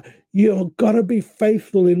understand that you've got to be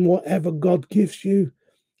faithful in whatever God gives you.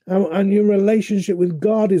 And your relationship with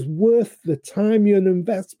God is worth the time and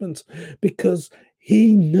investment because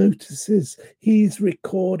He notices, He's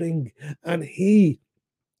recording, and He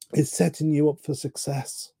is setting you up for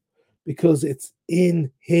success because it's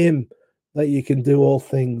in Him that you can do all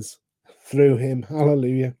things through Him.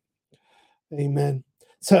 Hallelujah. Amen.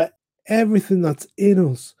 So everything that's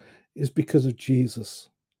in us is because of Jesus.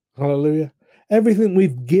 Hallelujah. Everything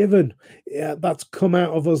we've given that's come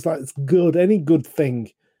out of us that's good, any good thing,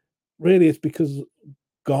 really, it's because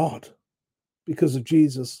God, because of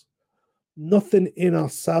Jesus. Nothing in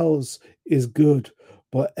ourselves is good,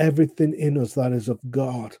 but everything in us that is of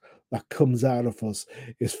God, that comes out of us,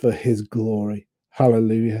 is for his glory.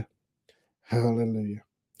 Hallelujah. Hallelujah.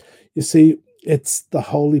 You see, it's the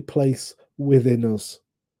holy place within us.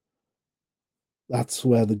 That's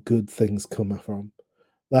where the good things come from.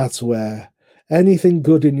 That's where anything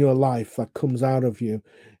good in your life that comes out of you,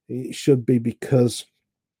 it should be because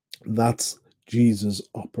that's Jesus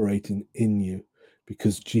operating in you,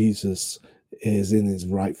 because Jesus is in his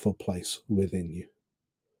rightful place within you.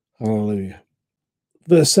 Hallelujah.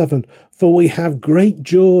 Verse 7, for we have great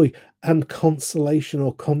joy and consolation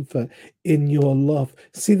or comfort in your love.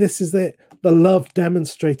 See, this is it. The love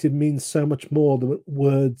demonstrated means so much more than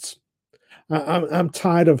words. I'm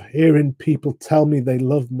tired of hearing people tell me they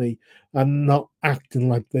love me and not acting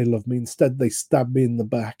like they love me. Instead, they stab me in the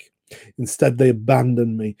back. Instead, they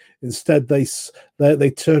abandon me. Instead, they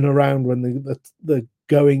turn around when the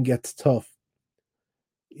going gets tough.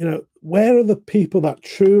 You know, where are the people that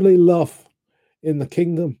truly love in the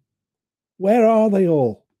kingdom? Where are they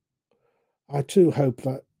all? I too hope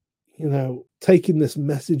that, taking this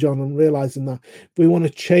message on and realizing that if we want to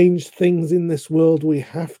change things in this world, we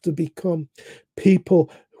have to become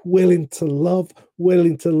people willing to love,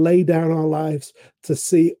 willing to lay down our lives to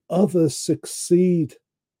see others succeed.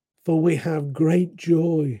 For we have great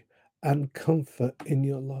joy and comfort in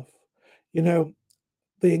your love. You know,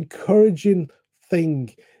 the encouraging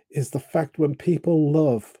thing is the fact when people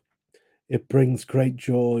love, it brings great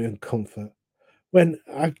joy and comfort.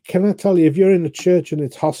 Can I tell you, if you're in a church and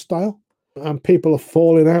it's hostile and people are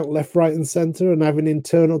falling out left, right, and center and having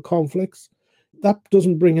internal conflicts, that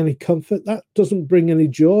doesn't bring any comfort. That doesn't bring any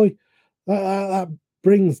joy. That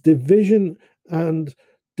brings division and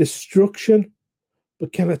destruction.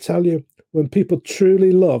 But can I tell you, when people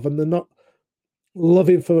truly love and they're not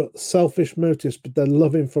loving for selfish motives, but they're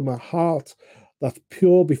loving from a heart that's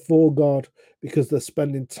pure before God because they're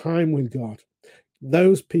spending time with God,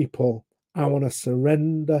 those people I want to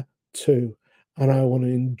surrender to, and I want to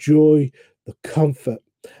enjoy the comfort,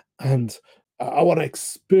 and I want to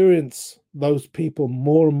experience those people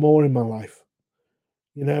more and more in my life.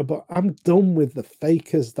 But I'm done with the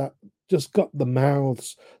fakers that just got the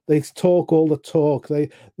mouths. They talk all the talk. Their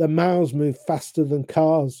mouths move faster than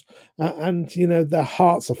cars, and their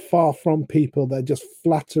hearts are far from people. They're just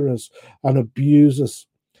flatterers and abusers,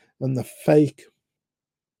 and the fake,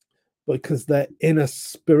 because their inner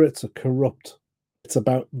spirits are corrupt. It's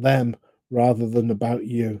about them rather than about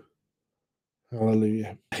you.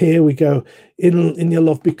 Hallelujah. Here we go. In your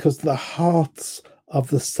love, because the hearts of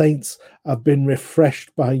the saints have been refreshed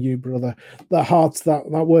by you, brother. The hearts, that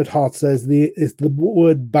word heart says is the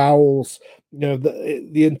word bowels,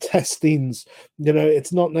 the intestines.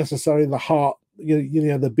 It's not necessarily the heart,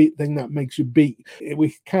 the beat thing that makes you beat.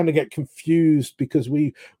 We kind of get confused because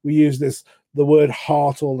we use the word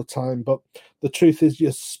heart all the time, but the truth is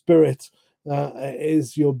your spirit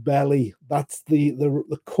is your belly. That's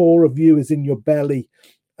the core of you is in your belly.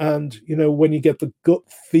 And when you get the gut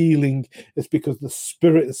feeling, it's because the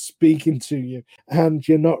spirit is speaking to you and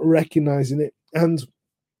you're not recognizing it. And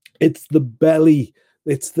it's the belly,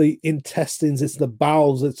 it's the intestines, it's the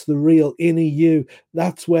bowels, it's the real inner you.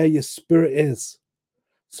 That's where your spirit is.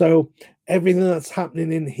 So everything that's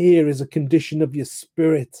happening in here is a condition of your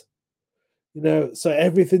spirit. So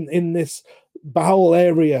everything in this bowel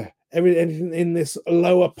area, everything in this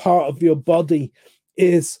lower part of your body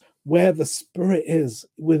is where the spirit is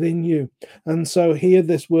within you. And so here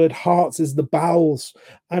this word hearts is the bowels.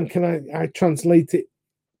 And can I translate it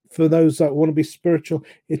for those that want to be spiritual?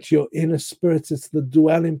 It's your inner spirit. It's the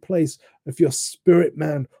dwelling place of your spirit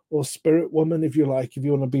man or spirit woman, if you like, if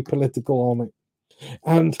you want to be political on it.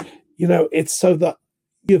 And it's so that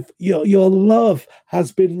your love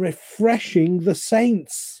has been refreshing the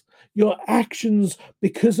saints. Your actions,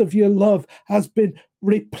 because of your love, has been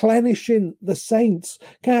replenishing the saints.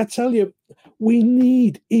 Can I tell you, we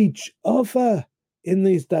need each other in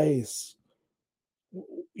these days.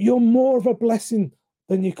 You're more of a blessing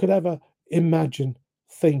than you could ever imagine,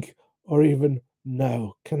 think, or even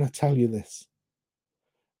know. Can I tell you this?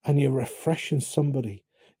 And you're refreshing somebody.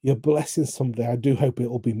 You're blessing somebody. I do hope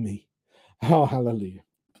it'll be me. Oh, hallelujah.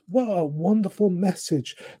 What a wonderful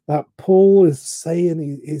message that Paul is saying.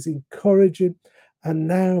 He is encouraging, and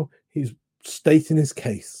now he's stating his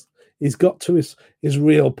case. He's got to his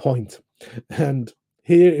real point. And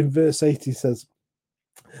here in verse 8 he says,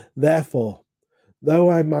 therefore,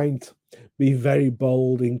 though I might be very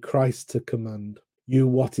bold in Christ to command you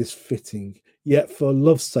what is fitting, yet for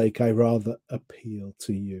love's sake I rather appeal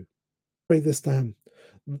to you. Break this down.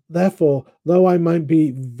 Therefore, though I might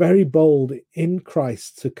be very bold in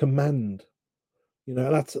Christ to command,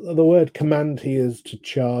 that's the word command here, is to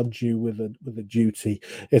charge you with a duty.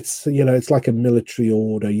 It's it's like a military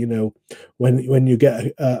order. When you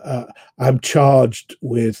get I'm charged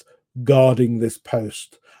with guarding this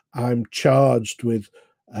post. I'm charged with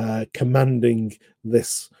commanding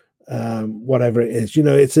this, whatever it is.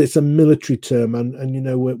 It's a military term,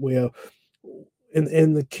 and we are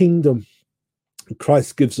in the kingdom.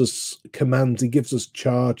 Christ gives us commands. He gives us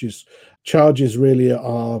charges. Charges really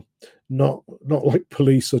are not like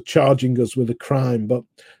police are charging us with a crime, but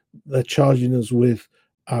they're charging us with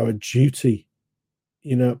our duty.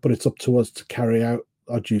 But it's up to us to carry out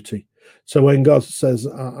our duty. So when God says,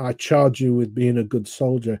 I charge you with being a good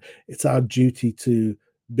soldier, it's our duty to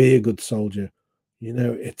be a good soldier.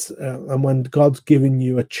 It's and when God's giving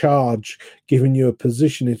you a charge, giving you a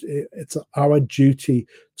position, it's our duty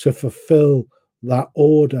to fulfill that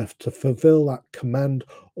order, to fulfill that command,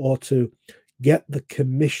 or to get the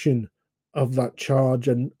commission of that charge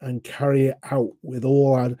and carry it out with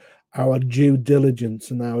all our due diligence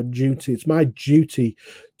and our duty. It's my duty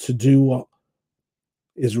to do what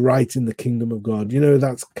is right in the kingdom of God.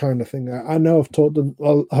 That's kind of thing. I know I've talked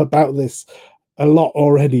about this a lot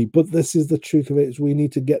already, but this is the truth of it. Is we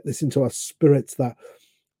need to get this into our spirits that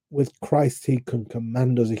with Christ, he can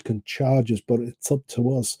command us, he can charge us, but it's up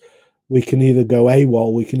to us. We can either go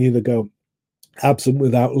AWOL, we can either go absent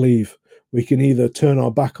without leave. We can either turn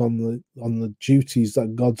our back on the duties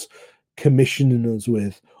that God's commissioning us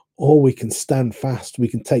with, or we can stand fast. We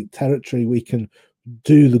can take territory. We can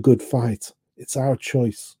do the good fight. It's our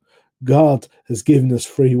choice. God has given us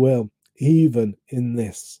free will, even in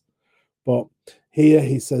this. But here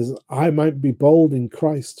he says, I might be bold in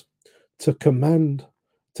Christ to command,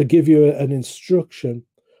 to give you an instruction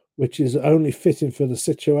which is only fitting for the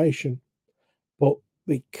situation. But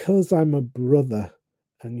because I'm a brother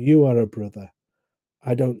and you are a brother,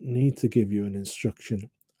 I don't need to give you an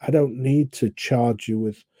instruction. I don't need to charge you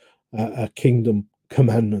with a kingdom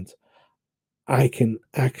commandment. I can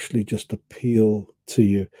actually just appeal to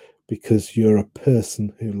you because you're a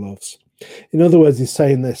person who loves. In other words, he's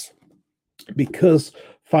saying this: because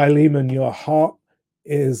Philemon, your heart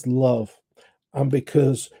is love, and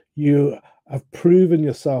because you have proven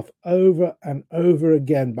yourself over and over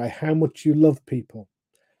again by how much you love people,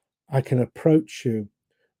 I can approach you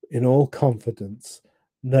in all confidence,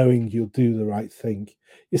 knowing you'll do the right thing.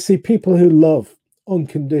 You see, people who love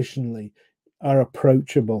unconditionally are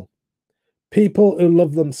approachable. People who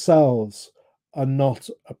love themselves are not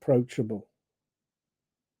approachable.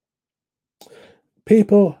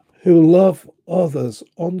 People who love others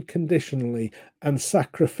unconditionally and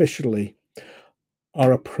sacrificially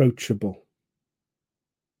are approachable.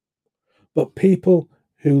 But people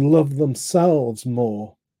who love themselves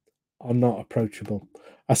more are not approachable.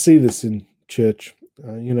 I see this in church,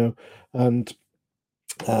 and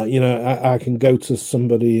I can go to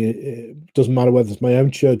somebody. It doesn't matter whether it's my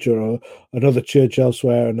own church or another church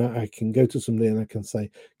elsewhere, and I can go to somebody and I can say,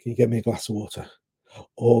 "Can you get me a glass of water?"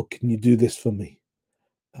 Or "Can you do this for me?"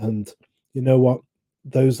 And you know what?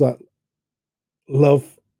 Those that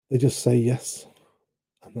love, they just say yes,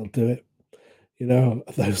 and they'll do it.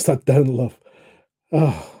 Those that don't love,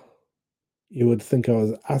 oh, you would think I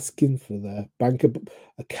was asking for their bank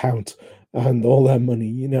account and all their money.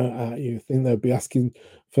 You think they'd be asking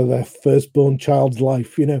for their firstborn child's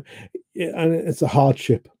life. And it's a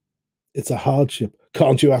hardship. It's a hardship.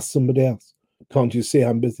 Can't you ask somebody else? Can't you see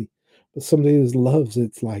I'm busy? But somebody who loves,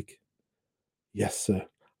 it's like, yes, sir,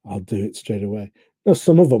 I'll do it straight away. Now,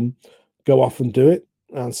 some of them go off and do it,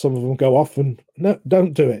 and some of them go off and no,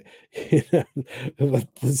 don't do it.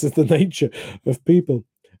 This is the nature of people.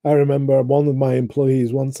 I remember one of my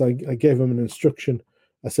employees once, I gave him an instruction.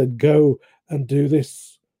 I said, go and do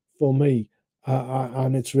this for me.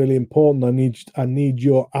 And it's really important. I need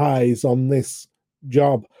your eyes on this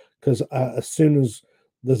job, because as soon as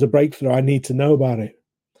there's a breakthrough, I need to know about it.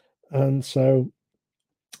 And so,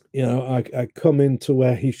 I come into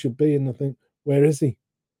where he should be, and I think, where is he?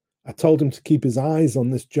 I told him to keep his eyes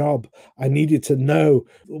on this job. I needed to know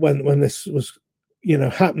when this was,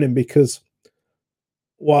 happening, because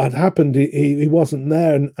what had happened, he wasn't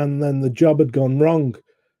there, and then the job had gone wrong.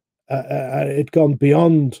 It'd gone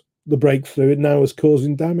beyond the breakthrough. It now was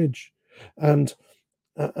causing damage, and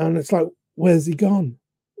it's like, where's he gone?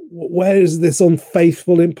 Where is this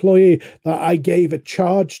unfaithful employee that I gave a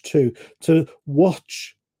charge to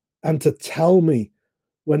watch and to tell me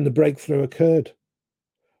when the breakthrough occurred?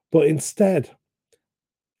 But instead,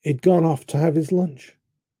 he'd gone off to have his lunch.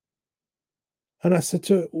 And I said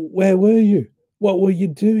to her, where were you? What were you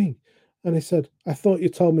doing? And he said, I thought you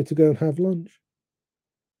told me to go and have lunch.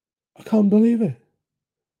 I can't believe it.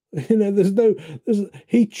 You know,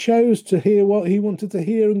 he chose to hear what he wanted to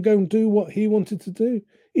hear and go and do what he wanted to do,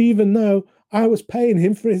 even though I was paying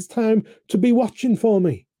him for his time to be watching for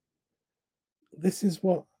me. This is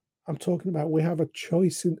what I'm talking about. We have a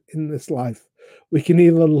choice in this life. We can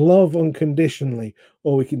either love unconditionally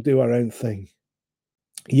or we can do our own thing.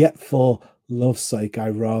 Yet for love's sake, I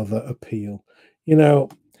rather appeal. You know,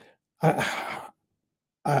 I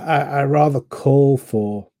rather call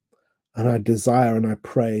for, and I desire and I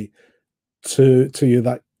pray to you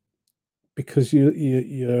that because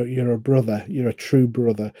you're a brother, you're a true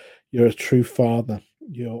brother, you're a true father.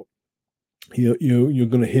 You're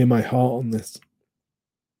going to hear my heart on this.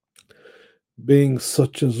 Being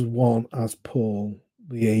such as one as Paul,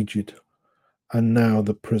 the aged, and now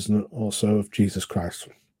the prisoner also of Jesus Christ.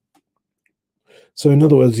 So, in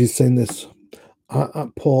other words, he's saying this,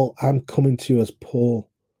 Paul, I'm coming to you as Paul,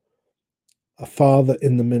 a father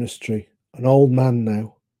in the ministry, an old man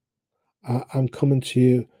now. I'm coming to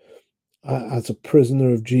you as a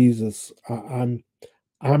prisoner of Jesus. I'm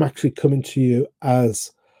actually coming to you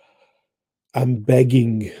as I'm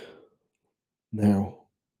begging now.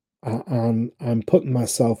 I'm putting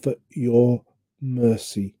myself at your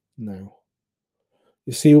mercy now.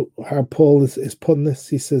 You see how Paul is putting this?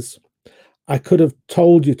 He says, I could have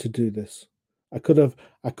told you to do this. I could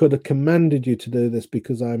have commanded you to do this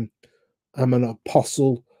because I'm an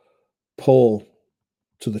apostle Paul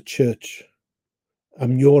to the church.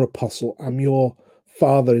 I'm your apostle. I'm your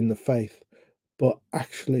father in the faith. But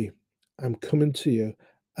actually, I'm coming to you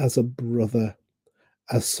as a brother,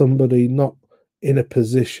 as somebody not in a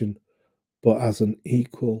position, but as an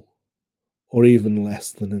equal, or even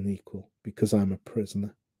less than an equal, because I'm a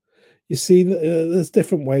prisoner. You see, there's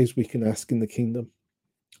different ways we can ask in the kingdom.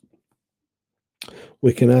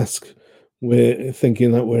 We can ask, we're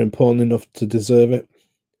thinking that we're important enough to deserve it,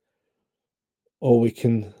 or we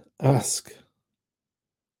can ask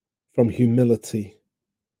from humility,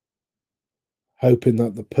 hoping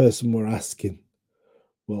that the person we're asking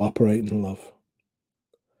will operate in love.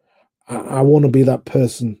 I want to be that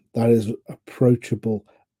person that is approachable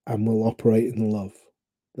and will operate in love.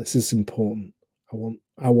 This is important.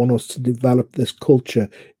 I want us to develop this culture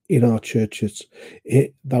in our churches,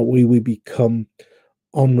 that we become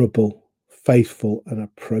honorable, faithful, and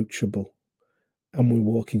approachable, and we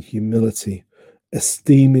walk in humility,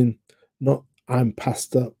 esteeming not I'm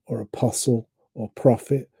pastor or apostle or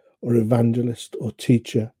prophet or evangelist or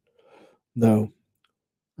teacher. No,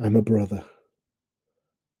 I'm a brother.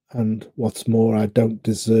 And what's more, I don't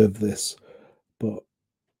deserve this, but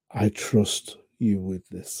I trust you with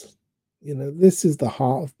this. You know, this is the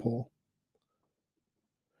heart of Paul.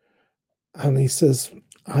 And he says,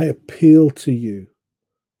 I appeal to you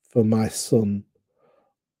for my son,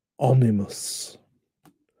 Onesimus.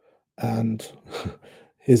 And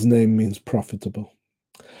his name means profitable.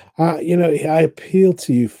 I appeal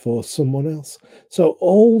to you for someone else. So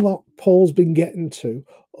all that Paul's been getting to,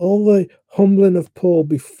 all the humbling of Paul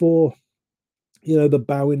before, the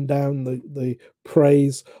bowing down, the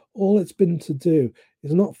praise, all it's been to do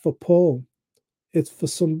is not for Paul, it's for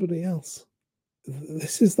somebody else.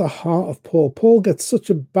 This is the heart of Paul. Paul gets such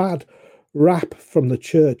a bad rap from the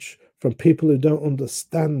church, from people who don't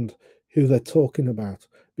understand who they're talking about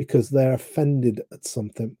because they're offended at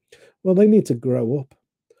something. Well, they need to grow up.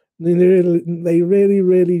 They really,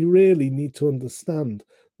 really, really need to understand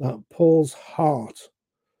that Paul's heart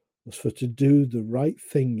was for to do the right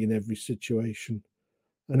thing in every situation.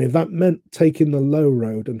 And if that meant taking the low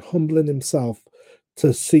road and humbling himself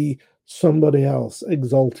to see somebody else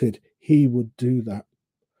exalted, he would do that.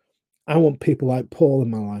 I want people like Paul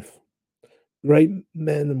in my life, great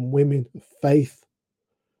men and women of faith,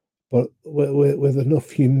 but with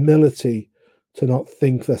enough humility to not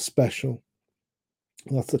think they're special.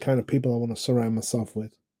 That's the kind of people I want to surround myself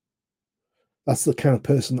with. That's the kind of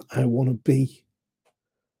person I want to be.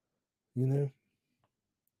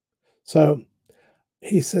 So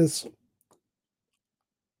he says,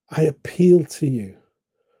 I appeal to you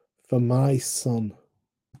for my son.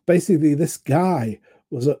 Basically, this guy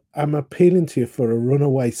I'm appealing to you for a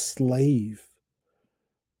runaway slave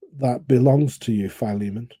that belongs to you,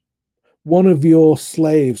 Philemon. One of your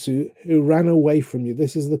slaves who ran away from you.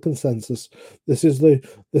 This is the consensus. This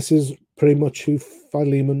is pretty much who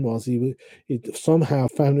Philemon was. He somehow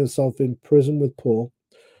found himself in prison with Paul.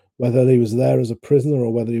 Whether he was there as a prisoner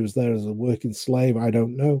or whether he was there as a working slave, I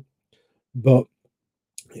don't know. But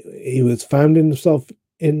he was found himself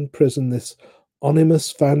in prison. This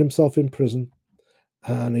Onesimus found himself in prison,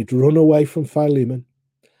 and he'd run away from Philemon.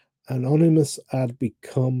 And Onesimus had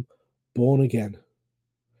become born again.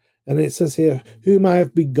 And it says here, whom I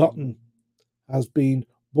have begotten has been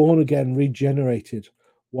born again, regenerated,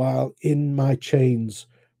 while in my chains,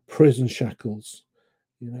 prison shackles,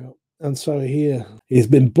 And so here, he's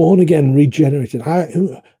been born again, regenerated.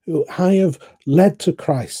 Who I have led to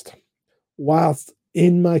Christ, whilst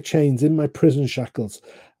in my chains, in my prison shackles.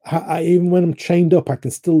 Even when I'm chained up, I can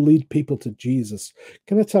still lead people to Jesus.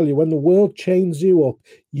 Can I tell you, when the world chains you up,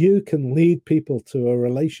 you can lead people to a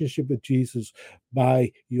relationship with Jesus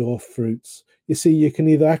by your fruits. You see, you can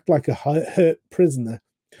either act like a hurt prisoner,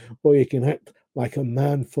 or you can act like a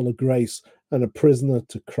man full of grace and a prisoner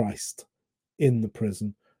to Christ in the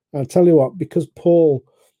prison. I'll tell you what, because Paul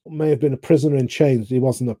may have been a prisoner in chains, he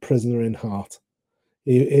wasn't a prisoner in heart.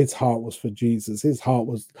 His heart was for Jesus. His heart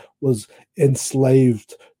was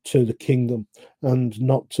enslaved to the kingdom and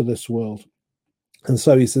not to this world. And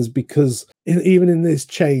so he says, because even in these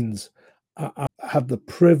chains, I have the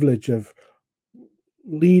privilege of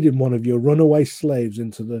leading one of your runaway slaves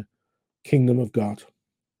into the kingdom of God.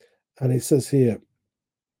 And it says here,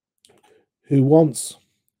 who once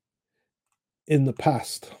in the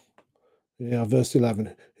past, verse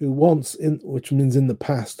 11, who once which means in the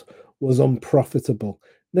past, was unprofitable.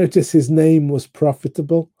 Notice his name was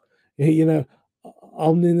profitable.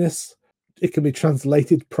 Omninus, it can be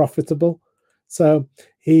translated profitable. So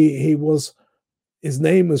his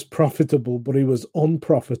name was profitable, but he was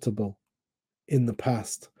unprofitable in the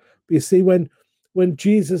past. But you see, when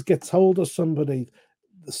Jesus gets hold of somebody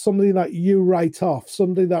that you write off,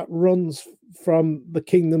 somebody that runs from the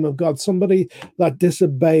kingdom of God, somebody that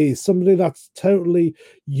disobeys, somebody that's totally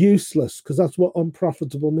useless, because that's what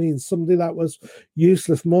unprofitable means, somebody that was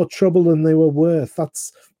useless, more trouble than they were worth.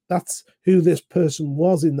 That's who this person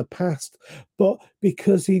was in the past. But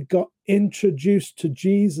because he got introduced to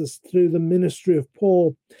Jesus through the ministry of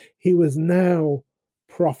Paul, he was now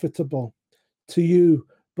profitable to you.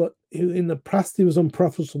 But in the past, he was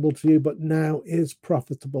unprofitable to you, but now is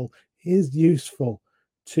profitable, is useful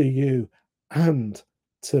to you and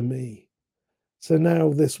to me. So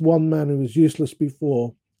now this one man who was useless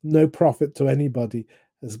before, no profit to anybody,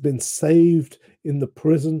 has been saved in the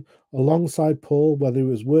prison alongside Paul. Whether he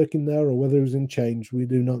was working there or whether he was in chains, we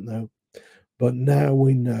do not know. But now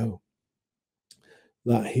we know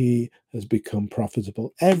that he has become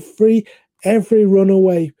profitable. Every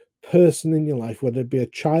runaway person in your life, whether it be a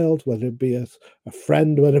child, whether it be a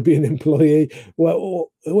friend, whether it be an employee,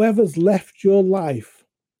 whoever's left your life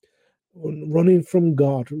running from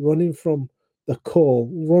God, running from the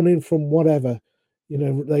call, running from whatever,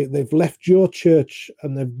 they've left your church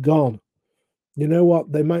and they've gone. You know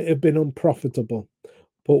what? They might have been unprofitable,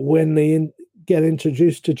 but when they get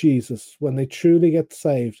introduced to Jesus, when they truly get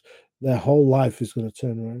saved, their whole life is going to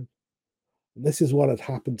turn around. And this is what had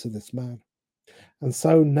happened to this man. And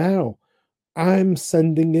so now I'm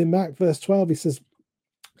sending him back. Verse 12, he says,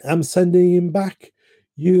 I'm sending him back.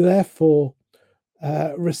 You therefore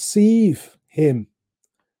receive him,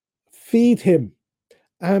 feed him,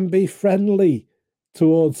 and be friendly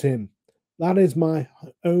towards him. That is my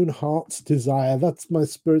own heart's desire. That's my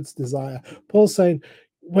spirit's desire. Paul's saying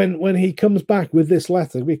when he comes back with this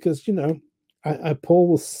letter, because, Paul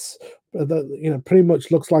was, pretty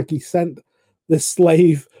much looks like he sent this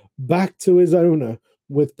slave back to his owner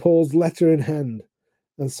with Paul's letter in hand.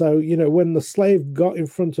 And so, when the slave got in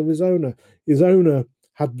front of his owner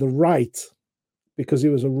had the right, because he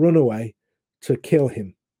was a runaway, to kill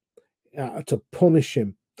him, to punish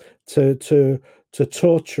him, to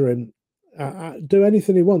torture him, do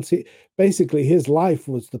anything he wants. Basically, his life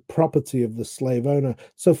was the property of the slave owner.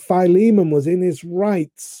 So Philemon was in his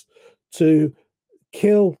rights to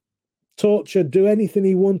kill, torture, do anything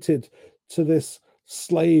he wanted to this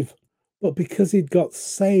slave. But because he'd got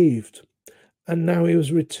saved and now he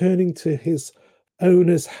was returning to his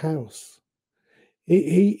owner's house,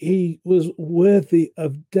 he was worthy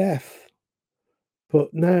of death,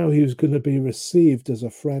 but now he was going to be received as a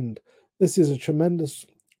friend. This is a tremendous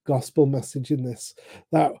gospel message in this,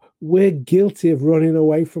 that we're guilty of running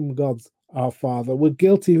away from God, our Father. We're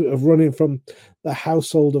guilty of running from the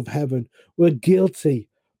household of heaven. We're guilty.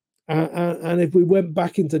 And if we went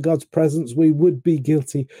back into God's presence, we would be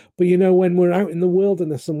guilty. But when we're out in the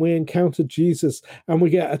wilderness and we encounter Jesus and we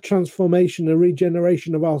get a transformation, a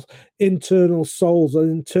regeneration of our internal souls and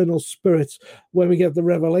internal spirits, when we get the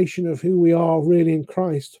revelation of who we are really in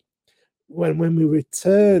Christ, when we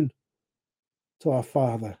return to our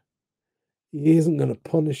Father, he isn't going to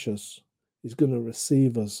punish us. He's going to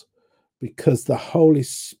receive us, because the Holy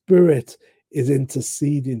Spirit is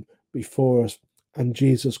interceding before us, and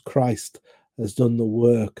Jesus Christ has done the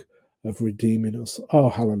work of redeeming us. Oh,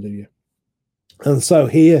 hallelujah. And so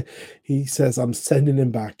here he says, I'm sending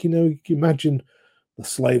him back. You imagine the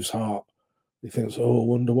slave's heart. He thinks, oh, I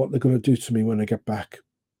wonder what they're going to do to me when I get back.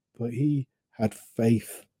 But he had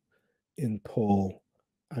faith in Paul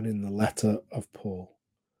and in the letter of Paul.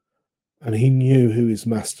 And he knew who his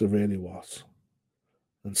master really was.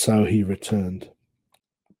 And so he returned.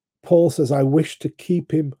 Paul says, I wish to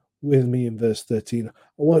keep him with me in verse 13.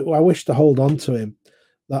 I wish to hold on to him,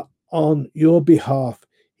 that on your behalf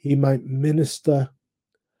he might minister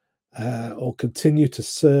or continue to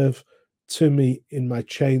serve to me in my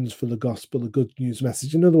chains for the gospel, the good news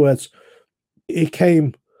message. In other words, he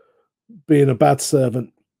came being a bad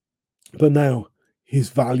servant, but now he's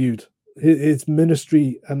valued. His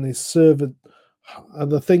ministry and his servant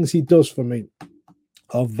and the things he does for me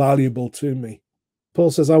are valuable to me.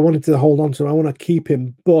 Paul says, I wanted to hold on to him. I want to keep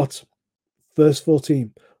him. But, verse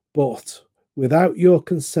 14, but without your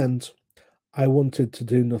consent, I wanted to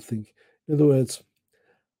do nothing. In other words,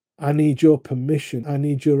 I need your permission. I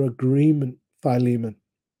need your agreement, Philemon.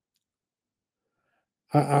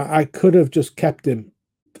 I could have just kept him.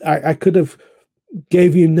 I could have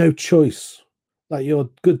gave you no choice. That your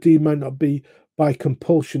good deed might not be by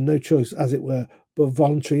compulsion, no choice, as it were, but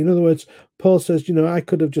voluntary. In other words, Paul says, I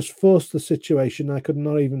could have just forced the situation. I could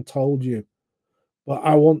not even told you. But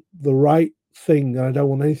I want the right thing, and I don't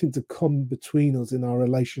want anything to come between us in our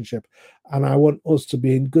relationship. And I want us to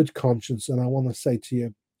be in good conscience. And I want to say to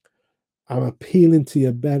you, I'm appealing to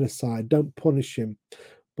your better side. Don't punish him,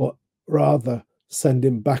 but rather send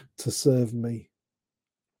him back to serve me.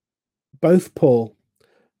 Both Paul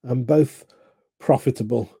and both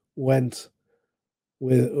profitable went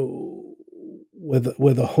with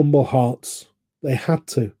a humble hearts. They had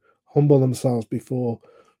to humble themselves before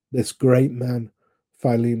this great man,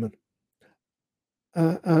 Philemon.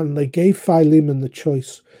 And they gave Philemon the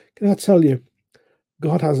choice. Can I tell you,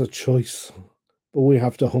 God has a choice, but we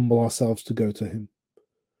have to humble ourselves to go to him.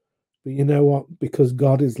 But you know what? Because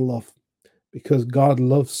God is love, because God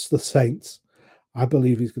loves the saints, I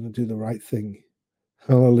believe he's going to do the right thing.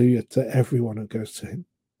 Hallelujah to everyone who goes to him.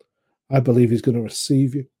 I believe he's going to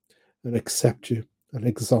receive you and accept you and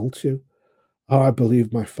exalt you. Oh, I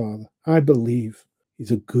believe my Father. I believe he's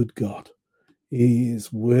a good God. He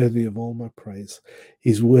is worthy of all my praise.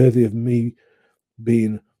 He's worthy of me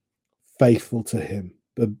being faithful to him,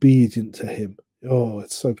 obedient to him. Oh,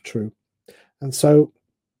 it's so true. And so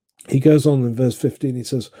he goes on in verse 15, he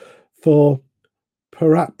says, for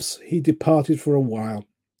perhaps he departed for a while,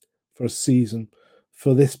 for a season,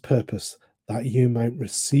 for this purpose, that you might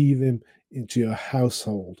receive him into your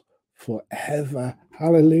household forever.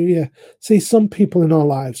 Hallelujah. See, some people in our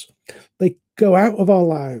lives, they go out of our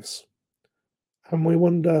lives and we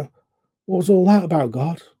wonder, what was all that about,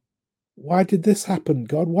 God? Why did this happen,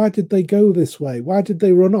 God? Why did they go this way? Why did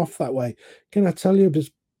they run off that way? Can I tell you, because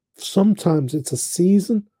sometimes it's a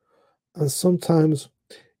season and sometimes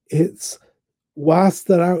it's whilst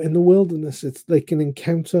they're out in the wilderness, they can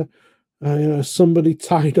encounter somebody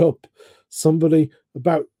tied up, somebody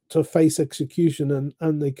about to face execution,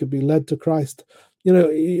 and they could be led to Christ.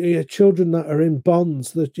 Your children that are in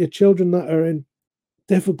bonds, your children that are in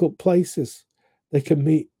difficult places, they can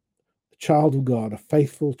meet a child of God, a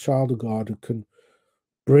faithful child of God who can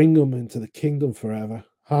bring them into the kingdom forever.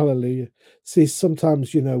 Hallelujah. See,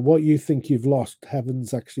 sometimes, what you think you've lost,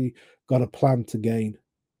 heaven's actually got a plan to gain.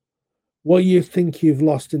 What you think you've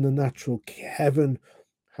lost in the natural, heaven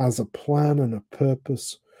has a plan and a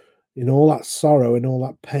purpose in all that sorrow and all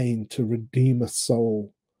that pain to redeem a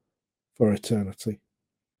soul for eternity.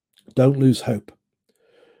 Don't lose hope.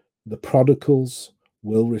 The prodigals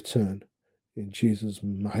will return in Jesus'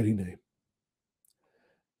 mighty name.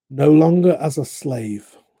 No longer as a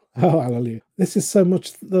slave. Oh, hallelujah. This is so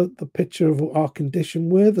much the picture of our condition.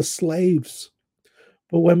 We're the slaves.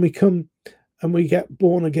 But when we come and we get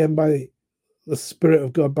born again by the Spirit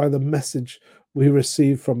of God, by the message we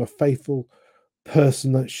receive from a faithful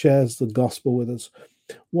person that shares the gospel with us,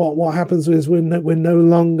 what happens is we're no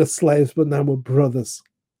longer slaves, but now we're brothers.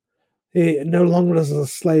 No longer as a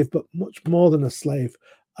slave, but much more than a slave,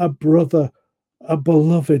 a brother, a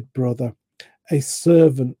beloved brother, a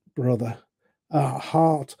servant brother, a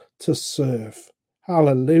heart to serve.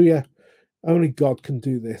 Hallelujah. Only God can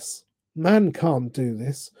do this. Man can't do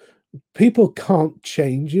this. People can't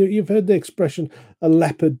change. You've heard the expression, a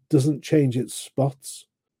leopard doesn't change its spots.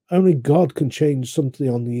 Only God can change something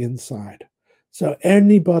on the inside. So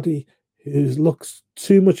anybody who looks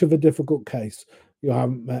too much of a difficult case, you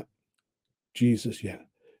haven't met Jesus yet.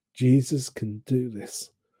 Jesus can do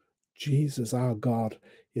this. Jesus, our God,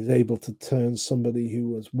 is able to turn somebody who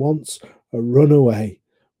was once a runaway,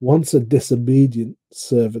 once a disobedient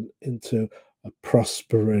servant into a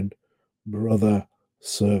prospering brother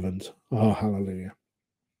servant. Oh, hallelujah.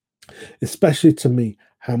 Especially to me,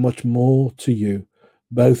 how much more to you,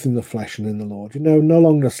 both in the flesh and in the Lord. No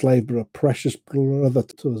longer a slave, but a precious brother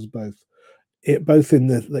to us both. Both in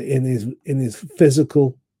his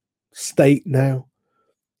physical state now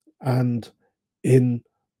and in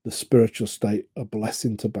the spiritual state, a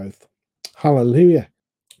blessing to both. Hallelujah.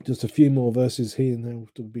 Just a few more verses here now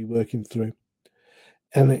to be working through.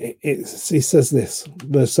 And he says this,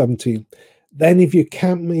 verse 17, then if you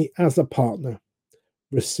count me as a partner,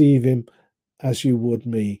 receive him as you would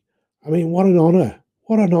me. I mean, what an honor.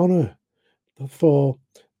 What an honor for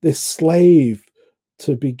this slave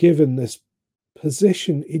to be given this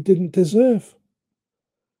position he didn't deserve.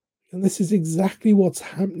 And this is exactly what's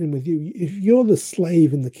happening with you. If you're the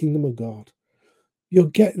slave in the kingdom of God, you're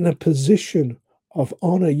getting a position of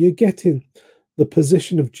honor. You're getting the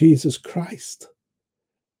position of Jesus Christ.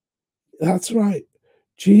 That's right.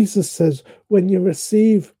 Jesus says, when you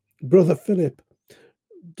receive Brother Philip,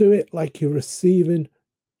 do it like you're receiving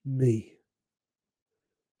me.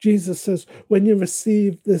 Jesus says, when you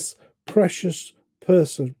receive this precious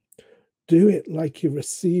person, do it like you're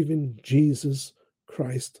receiving Jesus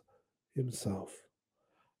Christ himself.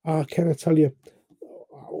 Can I tell you,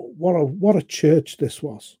 what a church this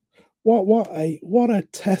was. What a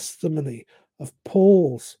testimony of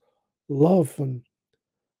Paul's love and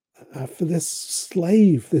for this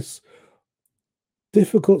slave, this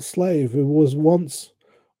difficult slave who was once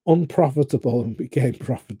unprofitable and became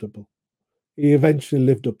profitable. He eventually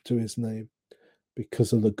lived up to his name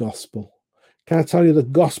because of the gospel. Can I tell you, the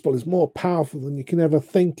gospel is more powerful than you can ever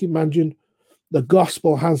think, imagine. The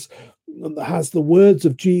gospel has the words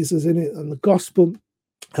of Jesus in it, and the gospel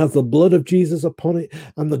has the blood of Jesus upon it,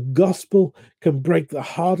 and the gospel can break the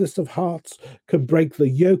hardest of hearts, can break the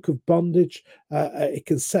yoke of bondage. It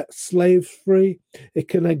can set slaves free. It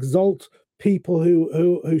can exalt people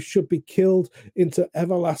who should be killed into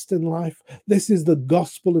everlasting life. This is the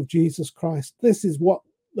gospel of Jesus Christ. This is what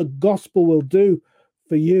the gospel will do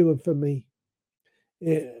for you and for me.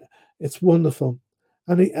 It's wonderful.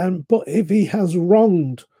 But if he has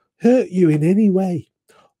wronged, hurt you in any way,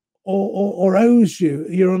 or owes you,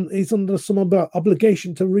 he's under some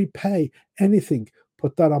obligation to repay anything,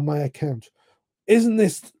 put that on my account. Isn't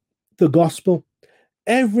this the gospel?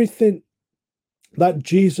 Everything that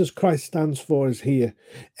Jesus Christ stands for is here.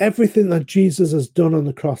 Everything that Jesus has done on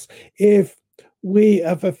the cross. If we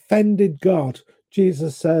have offended God,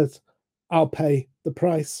 Jesus says, I'll pay the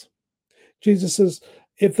price. Jesus says,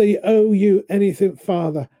 if they owe you anything,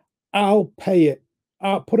 Father, I'll pay it.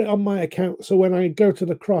 I'll put it on my account. So when I go to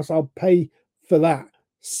the cross, I'll pay for that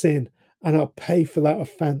sin, and I'll pay for that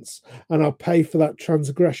offense, and I'll pay for that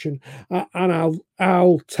transgression, and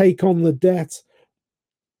I'll take on the debt.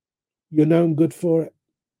 You're known good for it.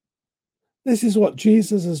 This is what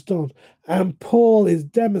Jesus has done. And Paul is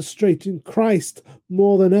demonstrating Christ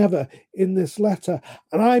more than ever in this letter.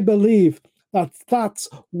 And I believe that that's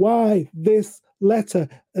why this letter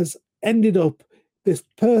has ended up, this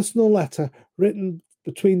personal letter written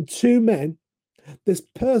between two men, this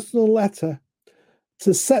personal letter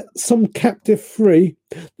to set some captive free,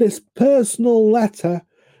 this personal letter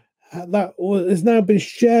that has now been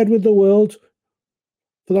shared with the world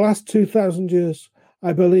for the last 2,000 years.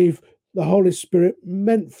 I believe the Holy Spirit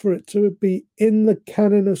meant for it to be in the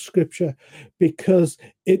canon of Scripture because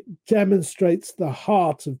it demonstrates the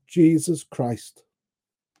heart of Jesus Christ,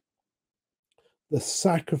 the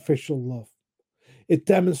sacrificial love. It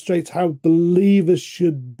demonstrates how believers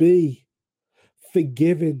should be,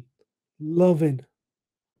 forgiving, loving.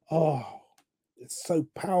 Oh, it's so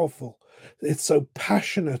powerful. It's so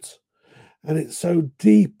passionate, and it's so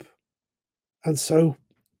deep and so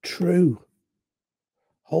true.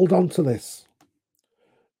 Hold on to this.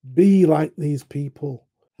 Be like these people.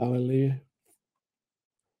 Hallelujah.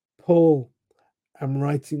 Paul, I'm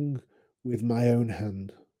writing with my own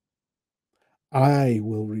hand. I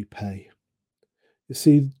will repay. You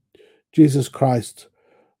see, Jesus Christ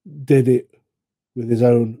did it with his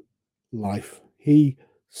own life. He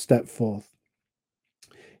stepped forth.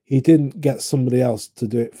 He didn't get somebody else to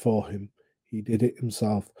do it for him. He did it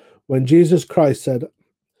himself. When Jesus Christ said,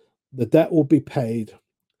 the debt will be paid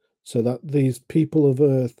so that these people of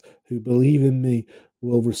earth who believe in me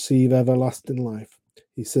will receive everlasting life,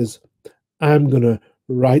 he says, I'm going to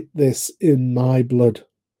write this in my blood.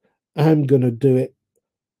 I'm going to do it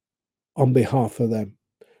on behalf of them.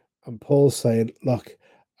 And Paul's saying, look,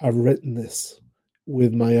 I've written this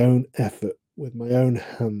with my own effort, with my own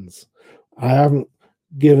hands. I haven't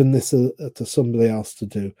given this to somebody else to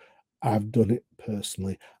do. I've done it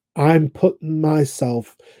personally. I'm putting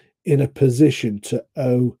myself in a position to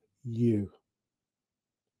owe you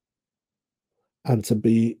and to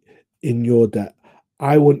be in your debt.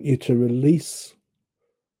 I want you to release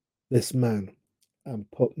this man and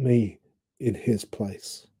put me in his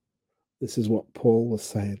place. This is what Paul was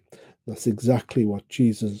saying. That's exactly what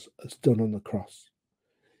Jesus has done on the cross.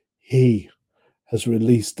 He has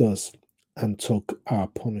released us and took our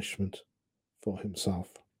punishment for himself.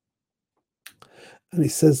 And he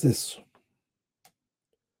says this,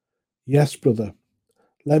 yes, brother,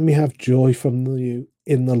 let me have joy from you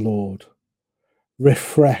in the Lord.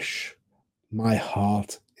 Refresh my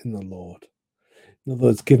heart in the Lord. In other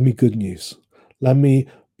words, give me good news. Let me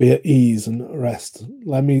be at ease and rest.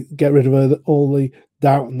 Let me get rid of all the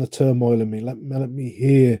doubt and the turmoil in me. Let me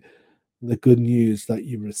hear the good news that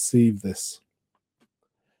you receive this.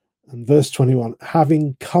 And verse 21,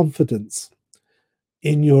 having confidence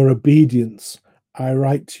in your obedience, I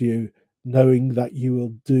write to you, knowing that you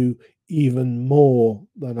will do even more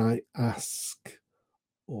than I ask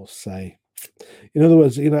or say. In other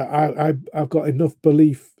words, I've got enough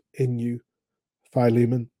belief in you,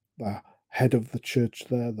 Philemon, the head of the church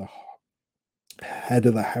there, the head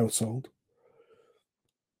of the household,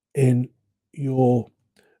 in your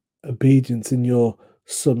obedience, in your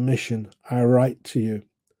submission. I write to you,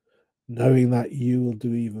 knowing that you will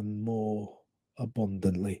do even more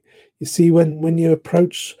abundantly. You see, when you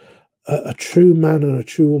approach a true man and a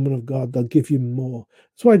true woman of God, they'll give you more.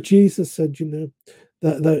 That's why Jesus said,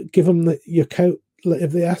 that give them your coat.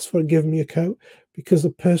 If they ask for it, give them your coat, because the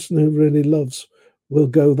person who really loves will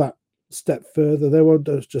go that step further. They won't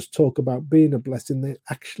just talk about being a blessing. They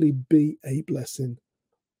actually be a blessing,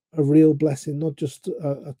 a real blessing, not just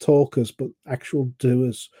talkers, but actual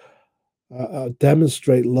doers.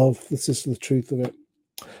 Demonstrate love. This is the truth of it.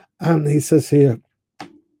 And he says here,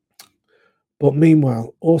 but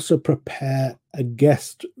meanwhile, also prepare a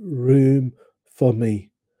guest room for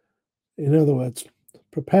me. In other words,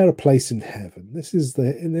 prepare a place in heaven.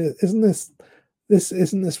 Isn't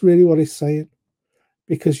this really what he's saying?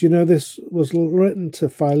 Because this was written to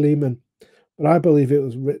Philemon, but I believe it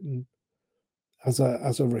was written as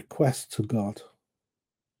a request to God.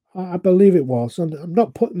 I believe it was, and I'm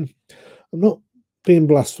not being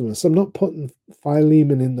blasphemous. I'm not putting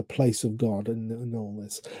Philemon in the place of God in all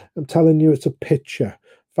this. I'm telling you, it's a picture.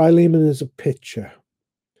 Philemon is a picture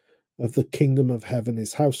of the kingdom of heaven.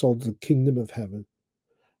 His household is the kingdom of heaven,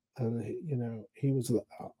 and he was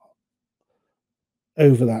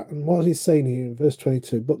over that. And what he's saying here in verse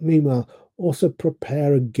 22, but meanwhile, also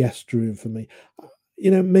prepare a guest room for me.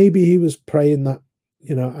 Maybe he was praying that,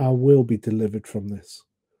 I will be delivered from this.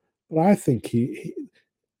 But I think he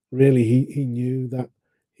knew that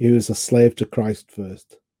he was a slave to Christ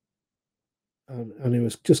first. And he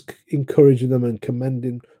was just encouraging them and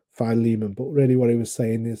commending Philemon. But really what he was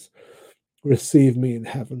saying is, receive me in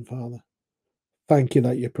heaven, Father. Thank you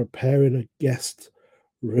that you're preparing a guest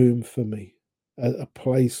room for me, a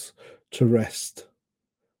place to rest,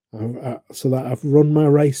 so that I've run my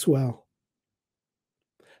race well.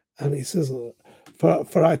 And he says,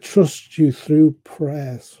 for I trust you through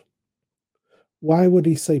prayers. Why would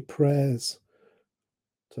he say prayers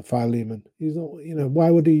to Philemon? He's not,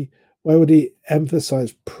 why would he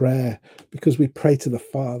emphasize prayer? Because we pray to the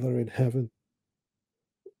Father in heaven.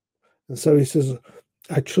 And so he says,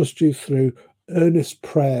 I trust you through earnest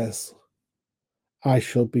prayers. I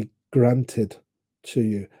shall be granted to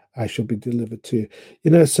you. I shall be delivered to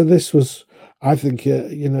you. So this was, I think,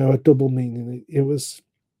 a double meaning. It was,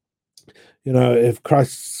 if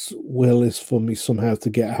Christ's will is for me somehow to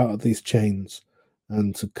get out of these chains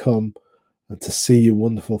and to come and to see your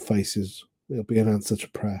wonderful faces, it'll be an answer to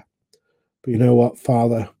prayer. But you know what,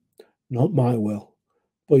 Father, not my will,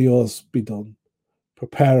 but yours be done.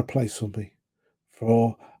 Prepare a place for me,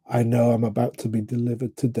 for I know I'm about to be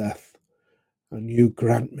delivered to death, and you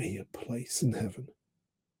grant me a place in heaven.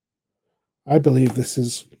 I believe this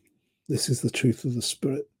is the truth of the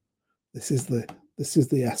Spirit. This is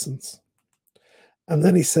the essence. And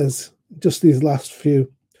then he says, just these last 3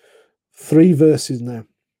 verses now.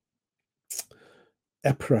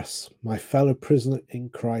 Epaphras, my fellow prisoner in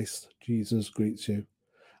Christ Jesus, greets you,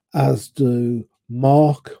 as do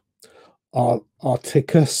Mark,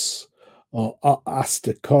 Articus, or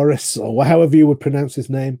Asticorus, or however you would pronounce his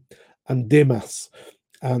name, and Demas.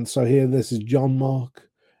 And so here, this is John Mark,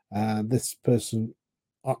 this person,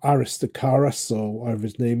 Aristarchus, or whatever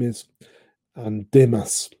his name is, and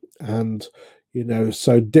Demas. And,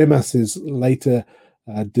 so Demas is later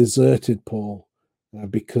deserted Paul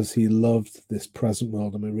because he loved this present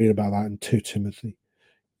world. And we read about that in 2 Timothy.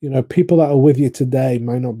 People that are with you today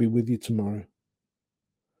might not be with you tomorrow.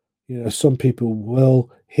 Some people will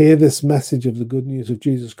hear this message of the good news of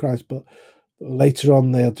Jesus Christ, but later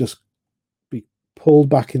on they'll just be pulled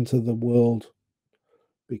back into the world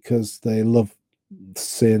because they love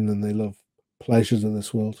sin and they love pleasures of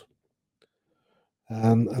this world.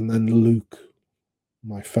 And then Luke,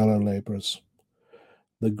 my fellow laborers,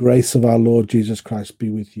 the grace of our Lord Jesus Christ be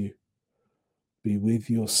with you, be with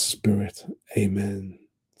your spirit. Amen.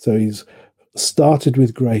 So he's started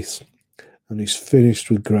with grace and he's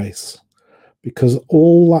finished with grace, because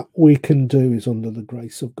all that we can do is under the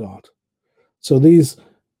grace of God. So these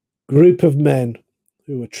group of men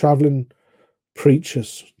who were traveling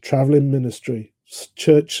preachers, traveling ministry,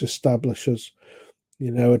 church establishers,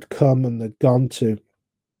 had come and they'd gone to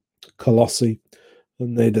Colossae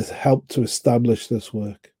and they'd helped to establish this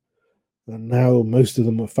work. And now most of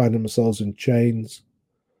them are finding themselves in chains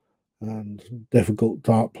and difficult,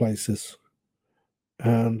 dark places.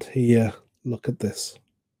 And here, look at this.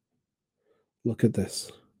 Look at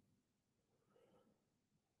this.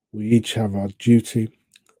 We each have our duty,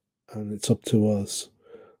 and it's up to us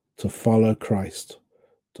to follow Christ,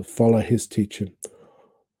 to follow his teaching.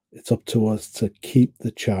 It's up to us to keep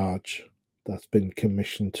the charge that's been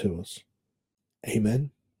commissioned to us.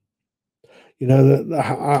 Amen.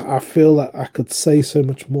 I feel that I could say so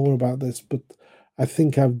much more about this, but I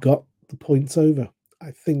think I've got the points over.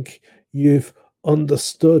 I think you've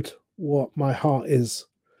understood what my heart is,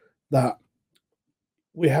 that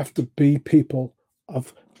we have to be people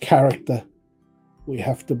of character. We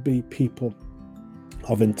have to be people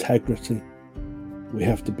of integrity. We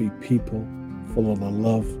have to be people full of the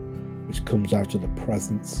love which comes out of the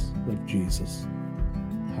presence of Jesus.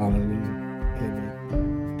 Hallelujah. Amen.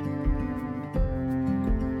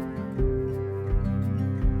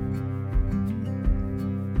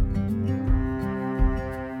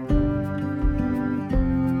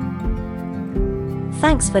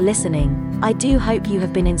 Thanks for listening. I do hope you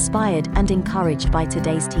have been inspired and encouraged by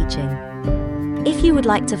today's teaching. If you would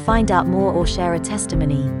like to find out more or share a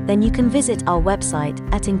testimony, then you can visit our website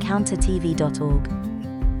at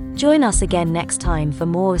encountertv.org. Join us again next time for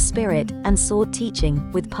more Spirit and Sword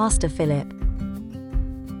teaching with Pastor Philip.